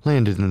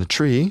 landed in the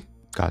tree,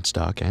 got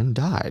stuck, and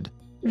died.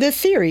 The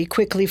theory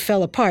quickly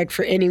fell apart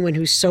for anyone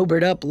who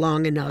sobered up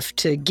long enough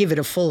to give it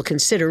a full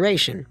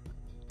consideration.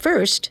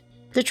 First,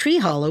 the tree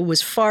hollow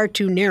was far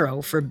too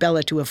narrow for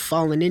Bella to have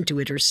fallen into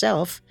it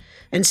herself.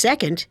 And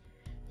second,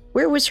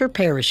 where was her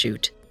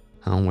parachute?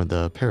 With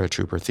the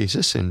paratrooper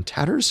thesis in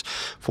tatters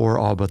for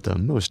all but the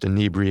most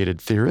inebriated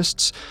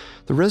theorists,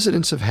 the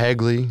residents of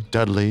Hagley,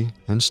 Dudley,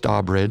 and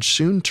Stawbridge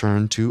soon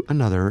turned to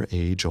another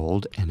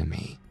age-old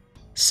enemy.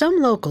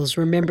 Some locals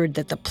remembered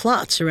that the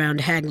plots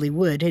around Hagley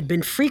Wood had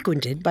been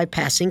frequented by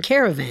passing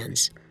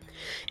caravans.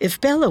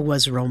 If Bella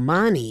was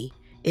Romani,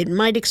 it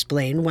might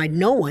explain why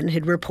no one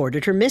had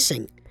reported her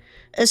missing,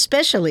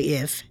 especially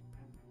if,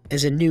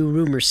 as a new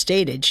rumor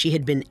stated, she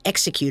had been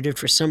executed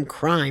for some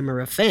crime or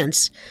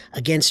offense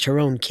against her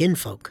own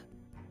kinfolk.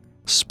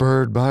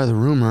 Spurred by the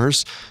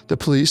rumors, the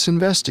police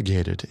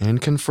investigated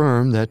and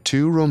confirmed that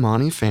two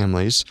Romani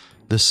families,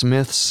 the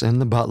Smiths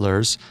and the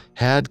Butlers,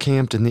 had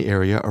camped in the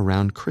area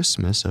around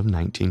Christmas of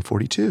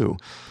 1942.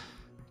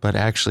 But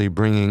actually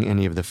bringing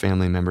any of the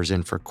family members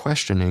in for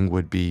questioning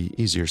would be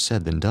easier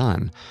said than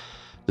done.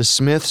 The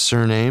Smith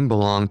surname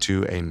belonged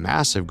to a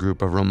massive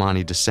group of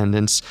Romani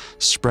descendants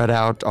spread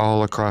out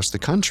all across the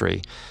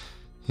country.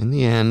 In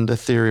the end, the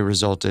theory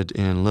resulted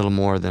in little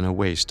more than a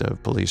waste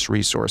of police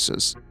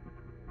resources.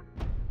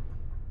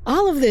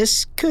 All of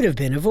this could have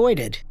been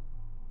avoided.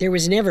 There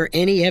was never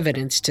any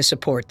evidence to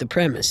support the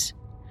premise.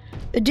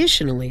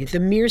 Additionally, the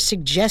mere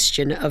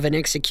suggestion of an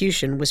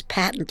execution was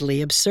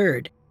patently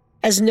absurd,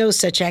 as no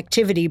such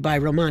activity by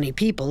Romani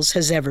peoples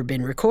has ever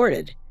been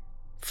recorded.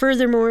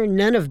 Furthermore,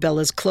 none of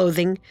Bella's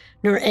clothing,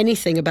 nor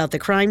anything about the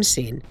crime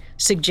scene,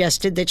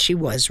 suggested that she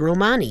was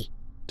Romani.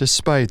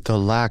 Despite the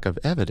lack of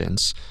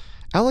evidence,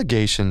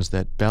 allegations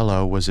that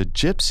Bella was a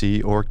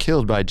gypsy or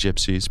killed by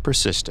gypsies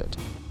persisted.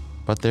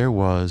 But there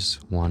was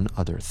one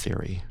other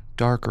theory,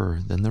 darker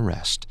than the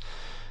rest,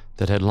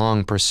 that had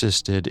long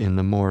persisted in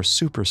the more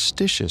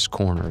superstitious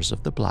corners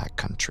of the Black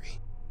Country.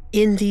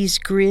 In these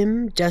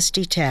grim,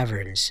 dusty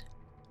taverns,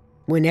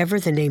 whenever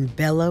the name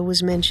Bella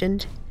was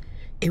mentioned,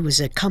 it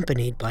was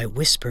accompanied by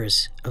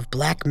whispers of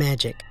black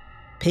magic,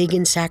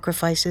 pagan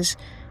sacrifices,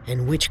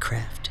 and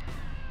witchcraft.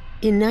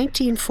 In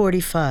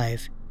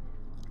 1945,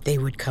 they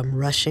would come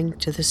rushing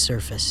to the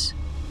surface.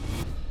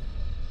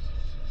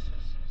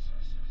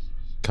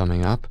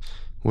 Coming up,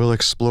 we'll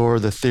explore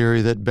the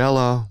theory that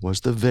Bella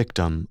was the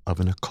victim of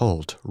an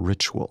occult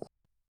ritual.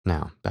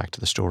 Now, back to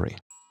the story.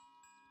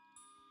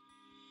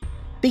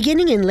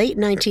 Beginning in late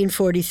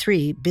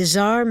 1943,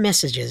 bizarre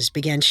messages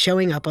began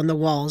showing up on the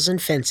walls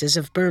and fences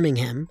of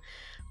Birmingham,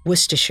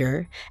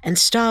 Worcestershire, and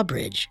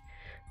Stawbridge.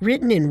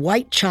 Written in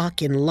white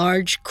chalk in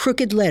large,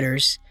 crooked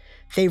letters,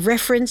 they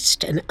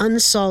referenced an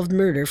unsolved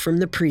murder from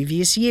the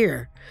previous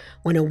year,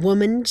 when a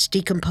woman's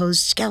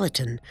decomposed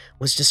skeleton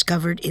was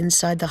discovered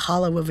inside the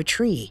hollow of a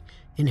tree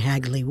in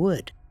Hagley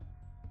Wood.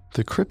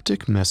 The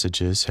cryptic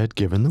messages had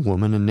given the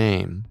woman a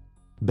name,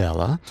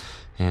 Bella,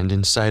 and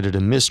incited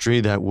a mystery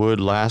that would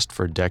last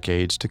for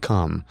decades to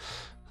come.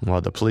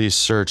 While the police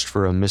searched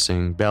for a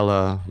missing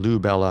Bella,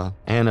 Lubella,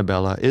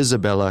 Annabella,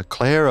 Isabella,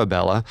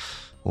 Clarabella,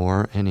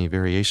 or any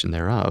variation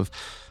thereof,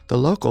 the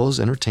locals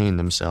entertained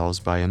themselves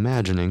by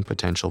imagining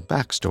potential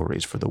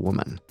backstories for the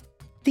woman.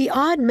 The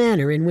odd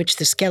manner in which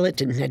the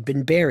skeleton had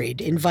been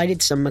buried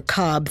invited some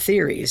macabre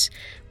theories,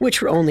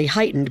 which were only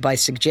heightened by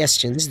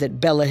suggestions that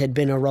Bella had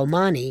been a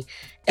Romani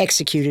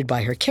executed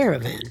by her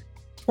caravan.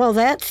 While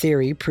that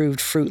theory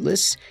proved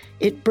fruitless,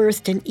 it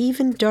birthed an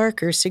even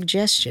darker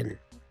suggestion.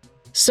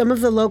 Some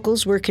of the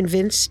locals were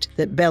convinced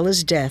that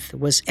Bella's death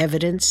was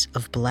evidence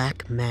of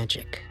black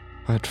magic.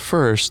 At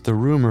first, the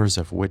rumors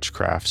of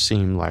witchcraft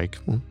seemed like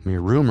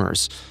mere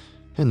rumors,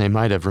 and they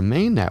might have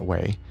remained that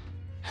way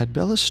had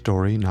Bella's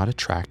story not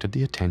attracted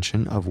the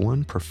attention of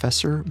one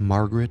Professor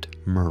Margaret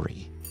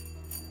Murray.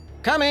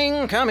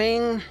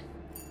 Coming.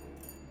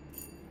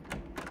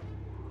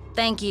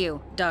 Thank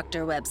you,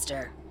 Dr.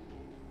 Webster.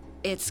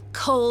 It's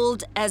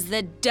cold as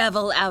the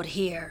devil out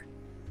here.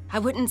 I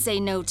wouldn't say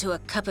no to a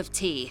cup of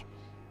tea.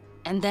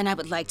 And then I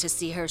would like to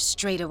see her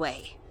straight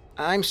away.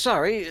 I'm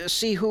sorry,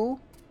 see who?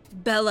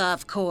 Bella,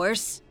 of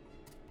course.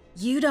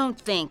 You don't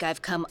think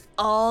I've come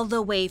all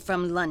the way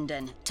from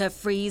London to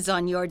freeze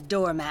on your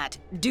doormat,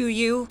 do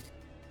you?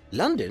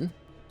 London?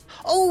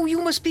 Oh,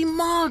 you must be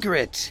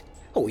Margaret.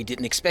 Oh, we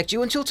didn't expect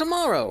you until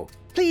tomorrow.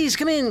 Please,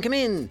 come in, come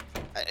in.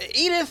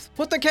 Edith,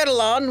 put the kettle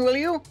on, will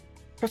you?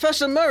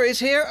 Professor Murray's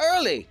here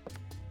early.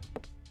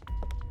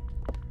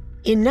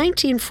 In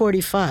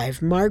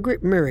 1945,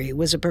 Margaret Murray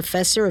was a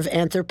professor of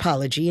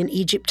anthropology and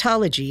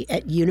Egyptology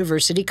at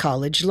University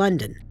College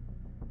London.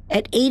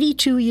 At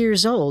 82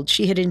 years old,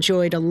 she had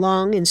enjoyed a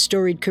long and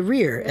storied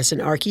career as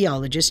an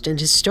archaeologist and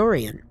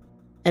historian,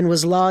 and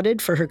was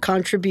lauded for her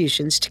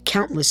contributions to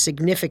countless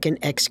significant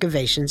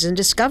excavations and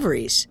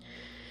discoveries.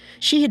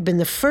 She had been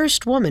the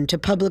first woman to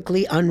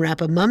publicly unwrap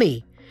a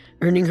mummy,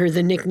 earning her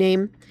the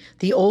nickname,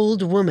 the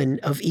Old Woman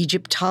of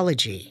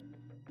Egyptology.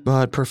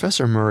 But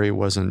Professor Murray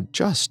wasn't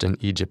just an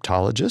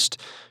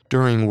Egyptologist.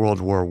 During World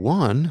War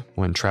I,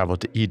 when travel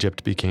to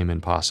Egypt became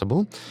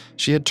impossible,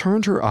 she had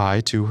turned her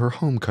eye to her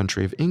home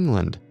country of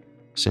England.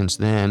 Since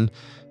then,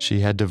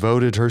 she had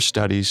devoted her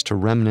studies to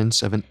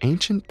remnants of an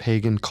ancient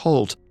pagan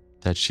cult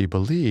that she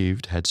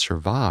believed had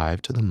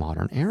survived to the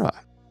modern era.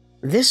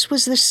 This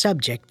was the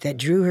subject that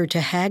drew her to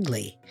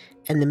Hagley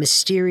and the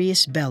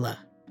mysterious Bella.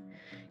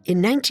 In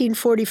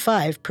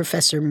 1945,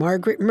 Professor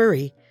Margaret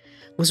Murray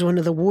was one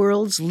of the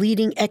world's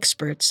leading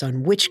experts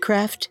on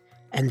witchcraft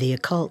and the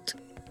occult.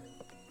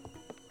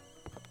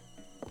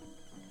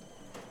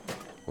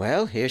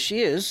 Well, here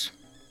she is.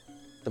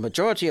 The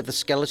majority of the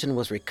skeleton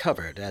was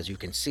recovered, as you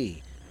can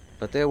see,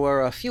 but there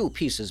were a few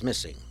pieces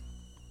missing.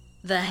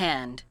 The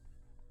hand.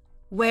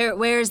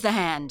 Where's the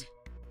hand?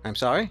 I'm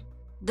sorry?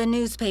 The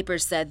newspaper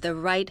said the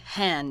right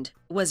hand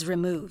was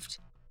removed.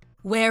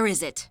 Where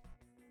is it?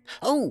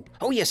 Oh,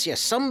 yes.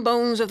 Some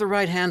bones of the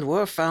right hand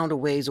were found a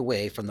ways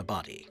away from the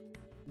body.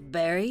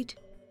 Buried?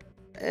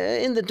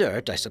 In the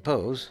dirt, I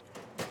suppose.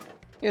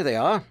 Here they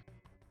are.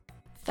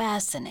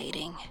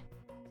 Fascinating.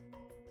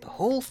 The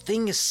whole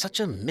thing is such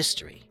a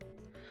mystery.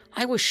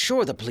 I was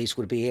sure the police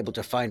would be able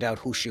to find out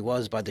who she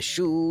was by the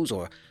shoes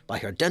or by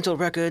her dental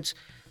records,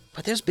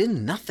 but there's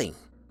been nothing.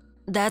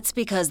 That's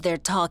because they're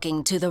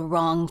talking to the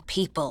wrong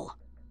people.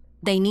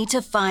 They need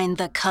to find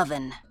the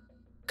coven.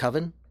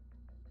 Coven?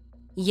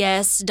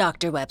 Yes,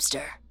 Dr.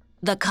 Webster.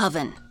 The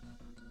coven.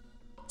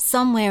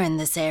 Somewhere in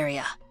this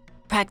area,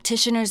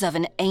 practitioners of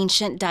an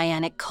ancient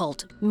Dianic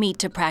cult meet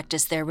to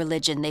practice their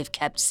religion they've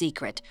kept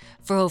secret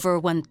for over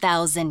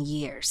 1,000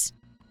 years.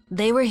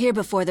 They were here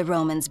before the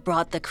Romans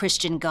brought the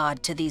Christian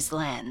God to these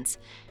lands,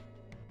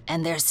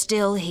 and they're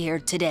still here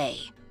today,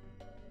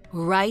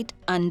 right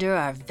under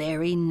our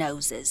very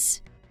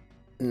noses.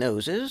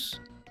 Noses?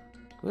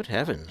 Good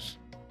heavens.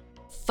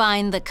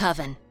 Find the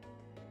coven.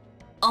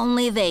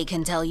 Only they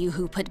can tell you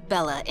who put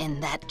Bella in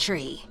that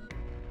tree.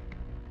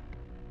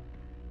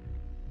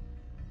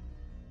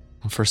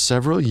 For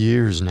several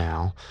years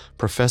now,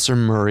 Professor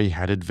Murray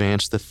had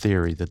advanced the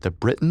theory that the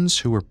Britons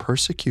who were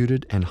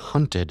persecuted and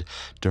hunted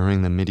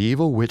during the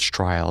medieval witch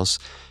trials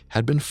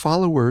had been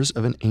followers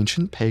of an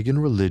ancient pagan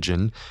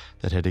religion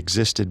that had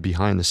existed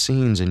behind the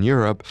scenes in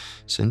Europe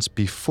since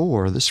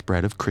before the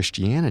spread of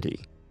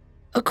Christianity.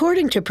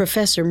 According to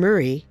Professor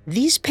Murray,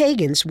 these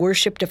pagans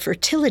worshipped a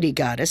fertility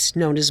goddess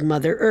known as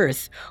Mother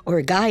Earth,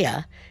 or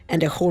Gaia,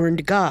 and a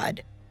horned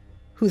god,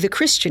 who the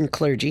Christian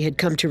clergy had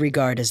come to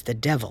regard as the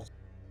devil.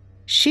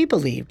 She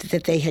believed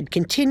that they had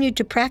continued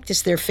to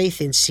practice their faith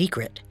in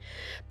secret,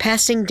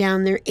 passing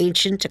down their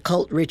ancient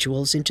occult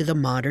rituals into the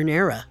modern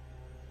era.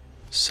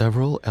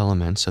 Several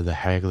elements of the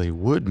Hagley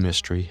Wood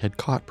mystery had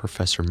caught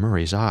Professor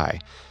Murray's eye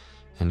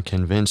and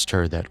convinced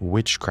her that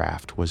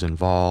witchcraft was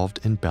involved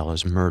in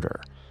Bella's murder.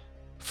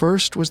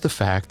 First was the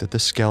fact that the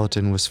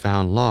skeleton was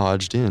found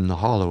lodged in the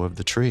hollow of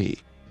the tree.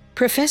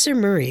 Professor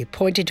Murray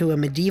pointed to a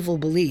medieval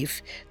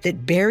belief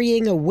that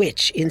burying a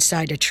witch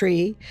inside a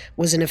tree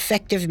was an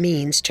effective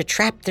means to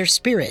trap their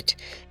spirit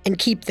and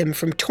keep them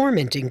from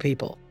tormenting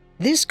people.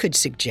 This could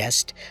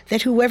suggest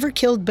that whoever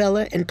killed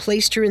Bella and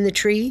placed her in the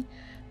tree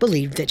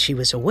believed that she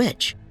was a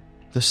witch.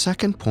 The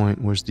second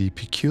point was the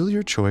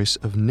peculiar choice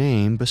of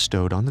name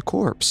bestowed on the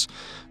corpse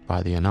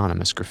by the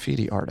anonymous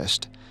graffiti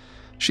artist.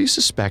 She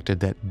suspected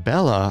that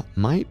Bella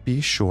might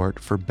be short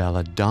for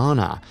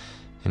belladonna,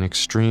 an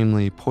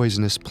extremely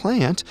poisonous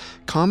plant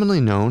commonly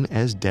known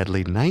as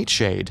deadly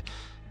nightshade,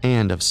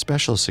 and of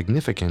special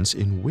significance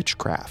in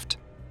witchcraft.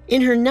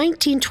 In her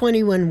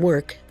 1921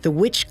 work, The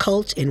Witch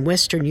Cult in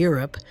Western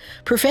Europe,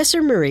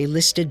 Professor Murray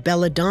listed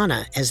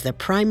belladonna as the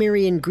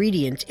primary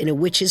ingredient in a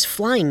witch's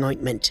flying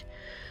ointment.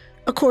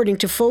 According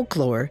to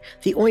folklore,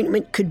 the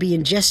ointment could be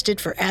ingested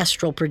for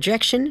astral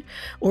projection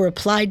or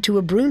applied to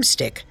a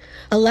broomstick,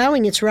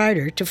 allowing its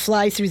rider to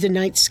fly through the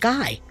night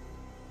sky.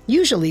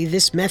 Usually,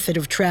 this method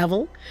of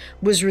travel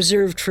was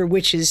reserved for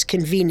witches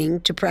convening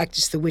to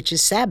practice the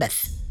witches'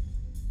 Sabbath.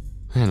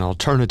 An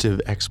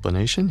alternative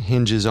explanation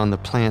hinges on the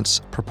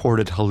plant's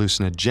purported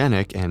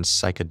hallucinogenic and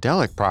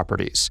psychedelic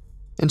properties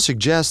and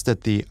suggests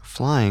that the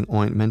flying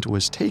ointment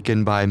was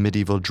taken by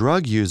medieval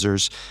drug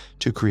users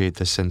to create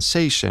the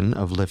sensation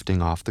of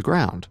lifting off the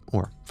ground,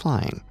 or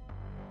flying.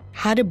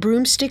 How do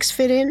broomsticks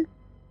fit in?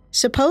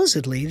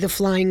 Supposedly, the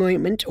flying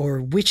ointment,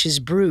 or witch's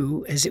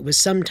brew, as it was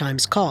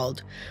sometimes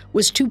called,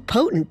 was too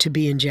potent to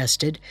be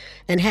ingested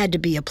and had to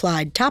be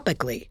applied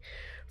topically.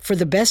 For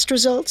the best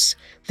results,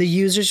 the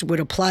users would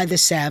apply the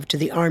salve to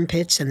the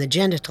armpits and the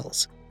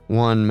genitals.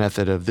 One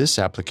method of this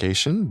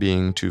application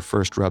being to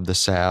first rub the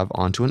salve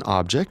onto an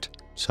object,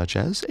 such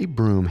as a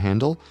broom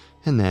handle,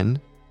 and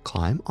then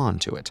climb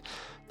onto it,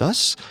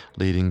 thus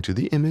leading to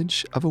the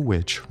image of a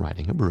witch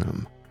riding a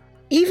broom.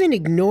 Even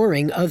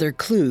ignoring other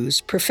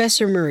clues,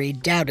 Professor Murray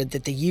doubted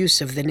that the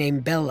use of the name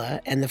Bella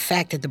and the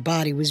fact that the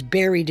body was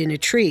buried in a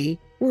tree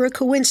were a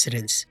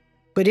coincidence.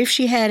 But if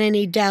she had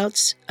any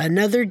doubts,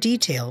 another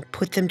detail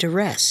put them to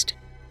rest.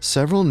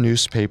 Several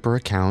newspaper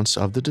accounts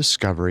of the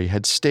discovery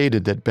had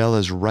stated that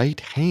Bella's right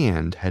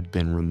hand had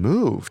been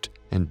removed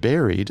and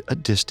buried a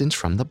distance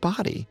from the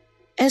body.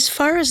 As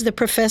far as the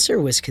professor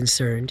was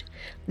concerned,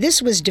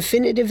 this was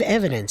definitive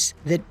evidence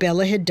that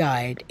Bella had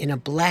died in a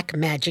black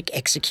magic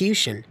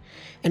execution,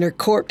 and her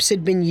corpse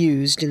had been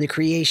used in the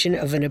creation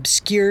of an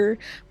obscure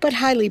but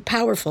highly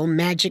powerful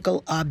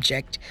magical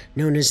object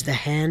known as the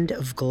Hand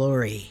of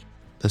Glory.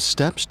 The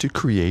steps to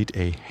create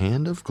a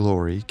Hand of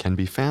Glory can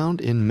be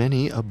found in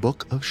many a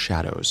book of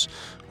shadows,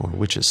 or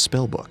witch's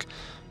spellbook.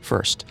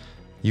 First,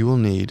 you will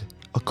need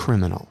a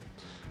criminal.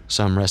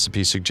 Some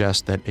recipes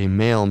suggest that a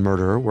male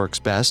murderer works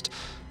best,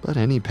 but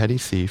any petty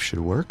thief should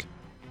work.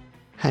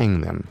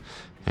 Hang them,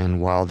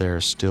 and while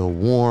they're still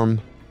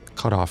warm,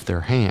 cut off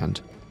their hand.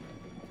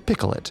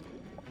 Pickle it.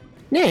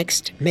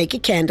 Next, make a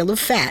candle of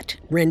fat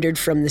rendered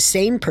from the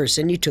same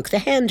person you took the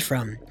hand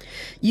from,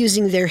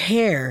 using their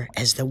hair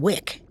as the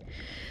wick.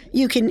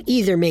 You can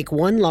either make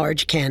one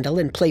large candle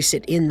and place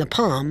it in the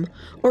palm,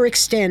 or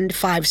extend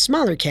 5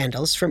 smaller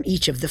candles from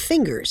each of the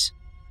fingers.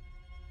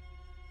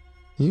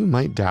 You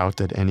might doubt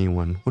that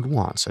anyone would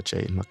want such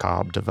a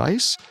macabre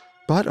device,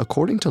 but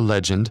according to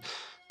legend,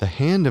 the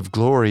Hand of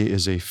Glory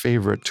is a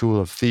favorite tool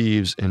of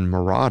thieves and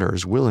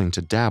marauders willing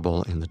to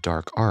dabble in the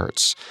dark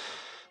arts.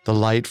 The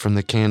light from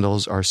the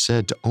candles are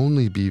said to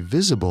only be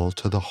visible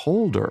to the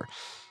holder.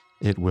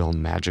 It will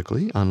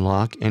magically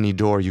unlock any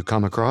door you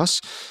come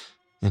across.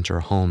 Enter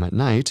a home at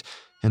night,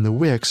 and the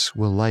wicks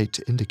will light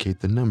to indicate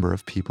the number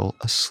of people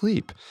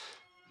asleep.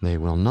 They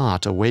will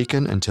not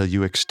awaken until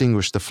you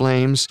extinguish the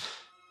flames,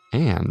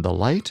 and the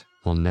light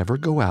will never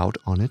go out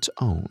on its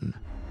own.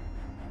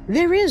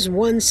 There is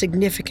one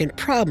significant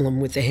problem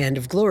with the Hand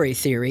of Glory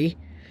theory.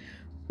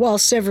 While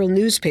several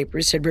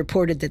newspapers had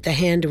reported that the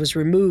hand was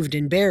removed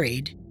and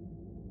buried,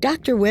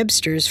 Dr.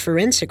 Webster's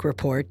forensic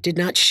report did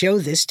not show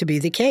this to be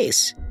the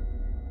case.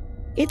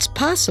 It's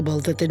possible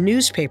that the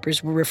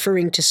newspapers were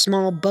referring to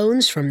small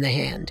bones from the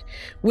hand,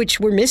 which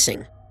were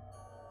missing.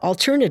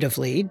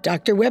 Alternatively,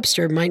 Dr.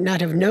 Webster might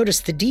not have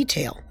noticed the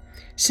detail,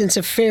 since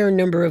a fair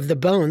number of the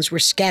bones were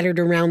scattered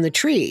around the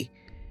tree,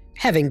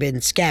 having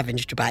been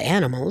scavenged by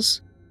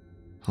animals.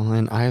 Well,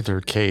 in either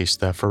case,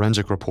 the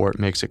forensic report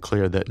makes it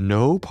clear that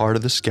no part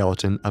of the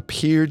skeleton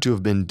appeared to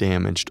have been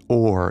damaged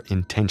or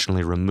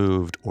intentionally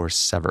removed or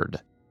severed.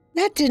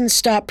 That didn't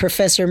stop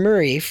Professor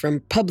Murray from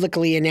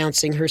publicly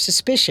announcing her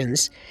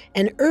suspicions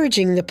and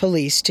urging the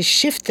police to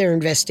shift their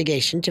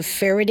investigation to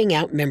ferreting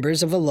out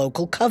members of a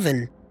local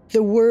coven.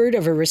 The word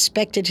of a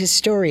respected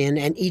historian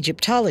and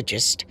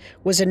Egyptologist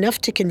was enough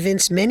to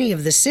convince many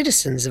of the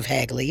citizens of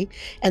Hagley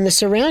and the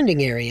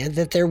surrounding area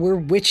that there were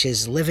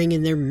witches living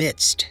in their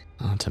midst.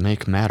 To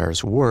make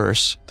matters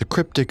worse, the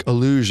cryptic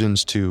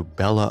allusions to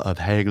Bella of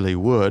Hagley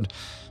Wood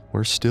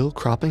were still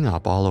cropping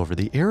up all over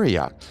the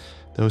area,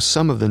 though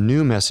some of the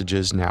new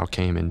messages now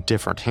came in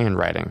different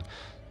handwriting.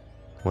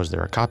 Was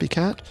there a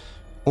copycat?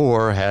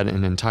 Or had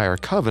an entire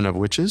coven of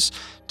witches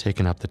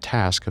taken up the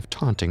task of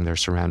taunting their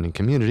surrounding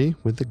community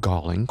with the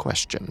galling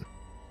question?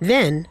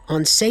 Then,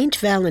 on St.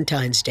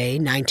 Valentine's Day,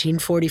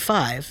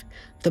 1945,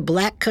 the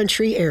Black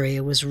Country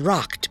area was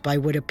rocked by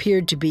what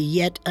appeared to be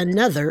yet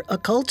another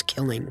occult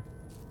killing.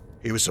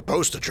 He was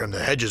supposed to trim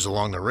the hedges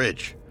along the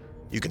ridge.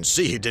 You can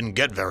see he didn't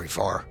get very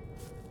far.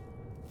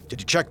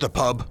 Did you check the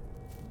pub?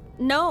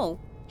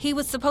 No, he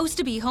was supposed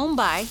to be home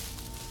by...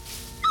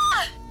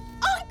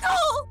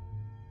 Uncle!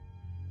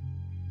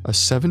 A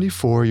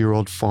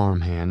 74-year-old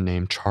farmhand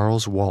named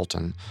Charles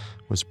Walton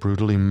was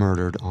brutally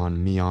murdered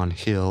on Meon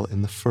Hill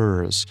in the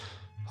Firs,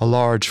 a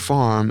large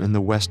farm in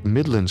the West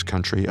Midlands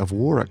country of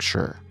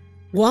Warwickshire.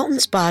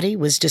 Walton's body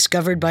was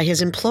discovered by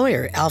his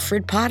employer,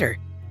 Alfred Potter,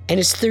 and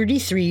his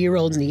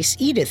 33-year-old niece,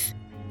 Edith,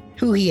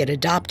 who he had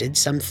adopted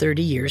some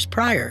 30 years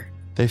prior.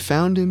 They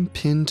found him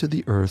pinned to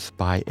the earth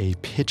by a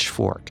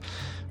pitchfork,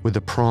 with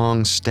a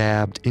prong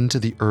stabbed into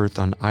the earth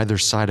on either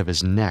side of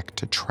his neck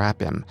to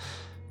trap him.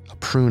 A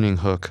pruning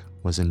hook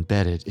was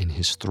embedded in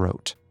his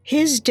throat.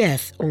 His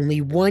death, only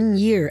 1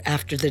 year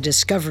after the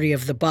discovery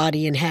of the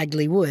body in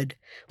Hagley Wood,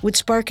 would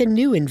spark a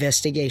new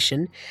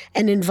investigation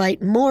and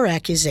invite more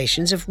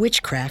accusations of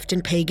witchcraft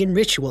and pagan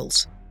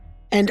rituals.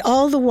 And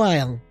all the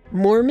while,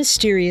 more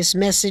mysterious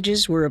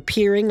messages were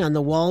appearing on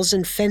the walls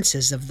and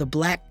fences of the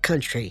Black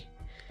Country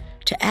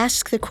to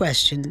ask the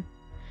question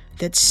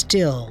that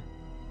still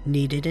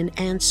needed an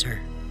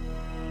answer.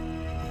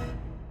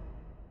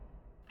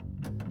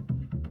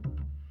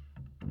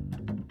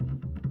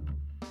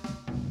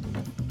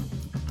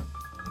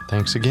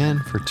 Thanks again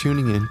for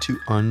tuning in to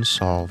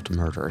Unsolved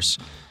Murders.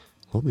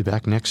 We'll be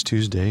back next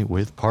Tuesday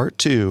with part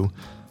 2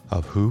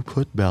 of Who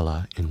Put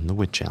Bella in the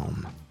Witch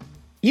Elm.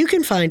 You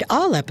can find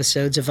all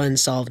episodes of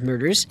Unsolved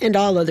Murders and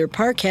all other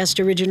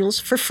Parcast originals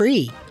for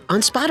free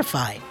on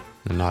Spotify.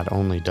 And not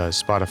only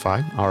does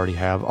Spotify already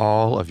have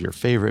all of your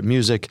favorite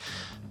music,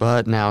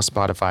 but now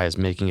Spotify is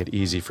making it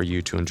easy for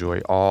you to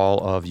enjoy all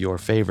of your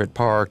favorite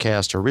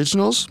Parcast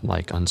originals,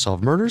 like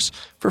Unsolved Murders,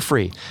 for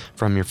free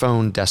from your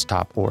phone,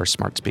 desktop, or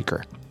smart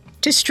speaker.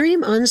 To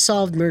stream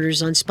Unsolved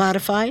Murders on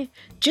Spotify,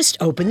 just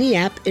open the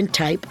app and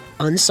type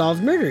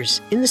Unsolved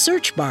Murders in the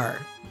search bar.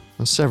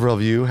 Several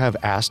of you have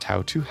asked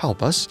how to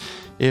help us.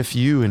 If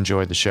you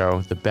enjoyed the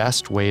show, the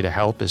best way to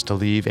help is to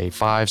leave a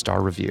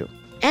 5-star review.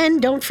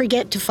 And don't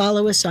forget to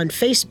follow us on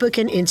Facebook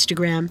and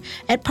Instagram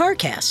at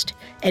Parcast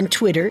and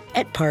Twitter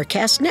at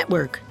Parcast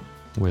Network.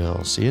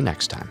 We'll see you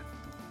next time.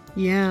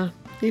 Yeah,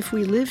 if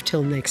we live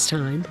till next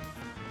time.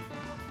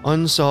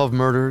 Unsolved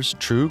Murders,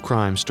 True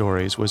Crime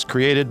Stories was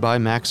created by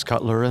Max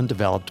Cutler and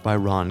developed by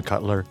Ron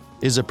Cutler,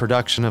 is a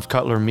production of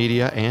Cutler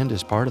Media and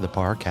is part of the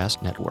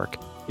Parcast Network.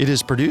 It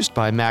is produced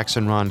by Max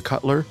and Ron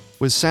Cutler,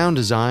 with sound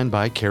design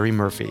by Carrie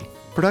Murphy.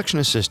 Production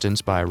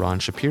assistance by Ron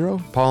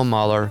Shapiro, Paul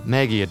Mahler,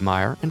 Maggie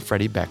Admire, and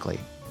Freddie Beckley.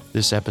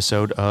 This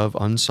episode of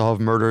Unsolved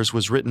Murders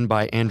was written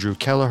by Andrew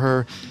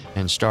Kelleher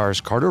and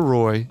stars Carter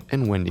Roy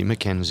and Wendy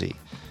McKenzie.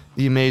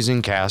 The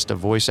amazing cast of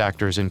voice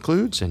actors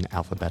includes, in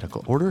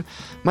alphabetical order,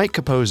 Mike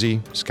Capozzi,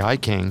 Sky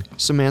King,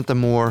 Samantha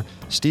Moore,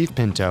 Steve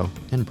Pinto,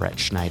 and Brett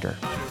Schneider.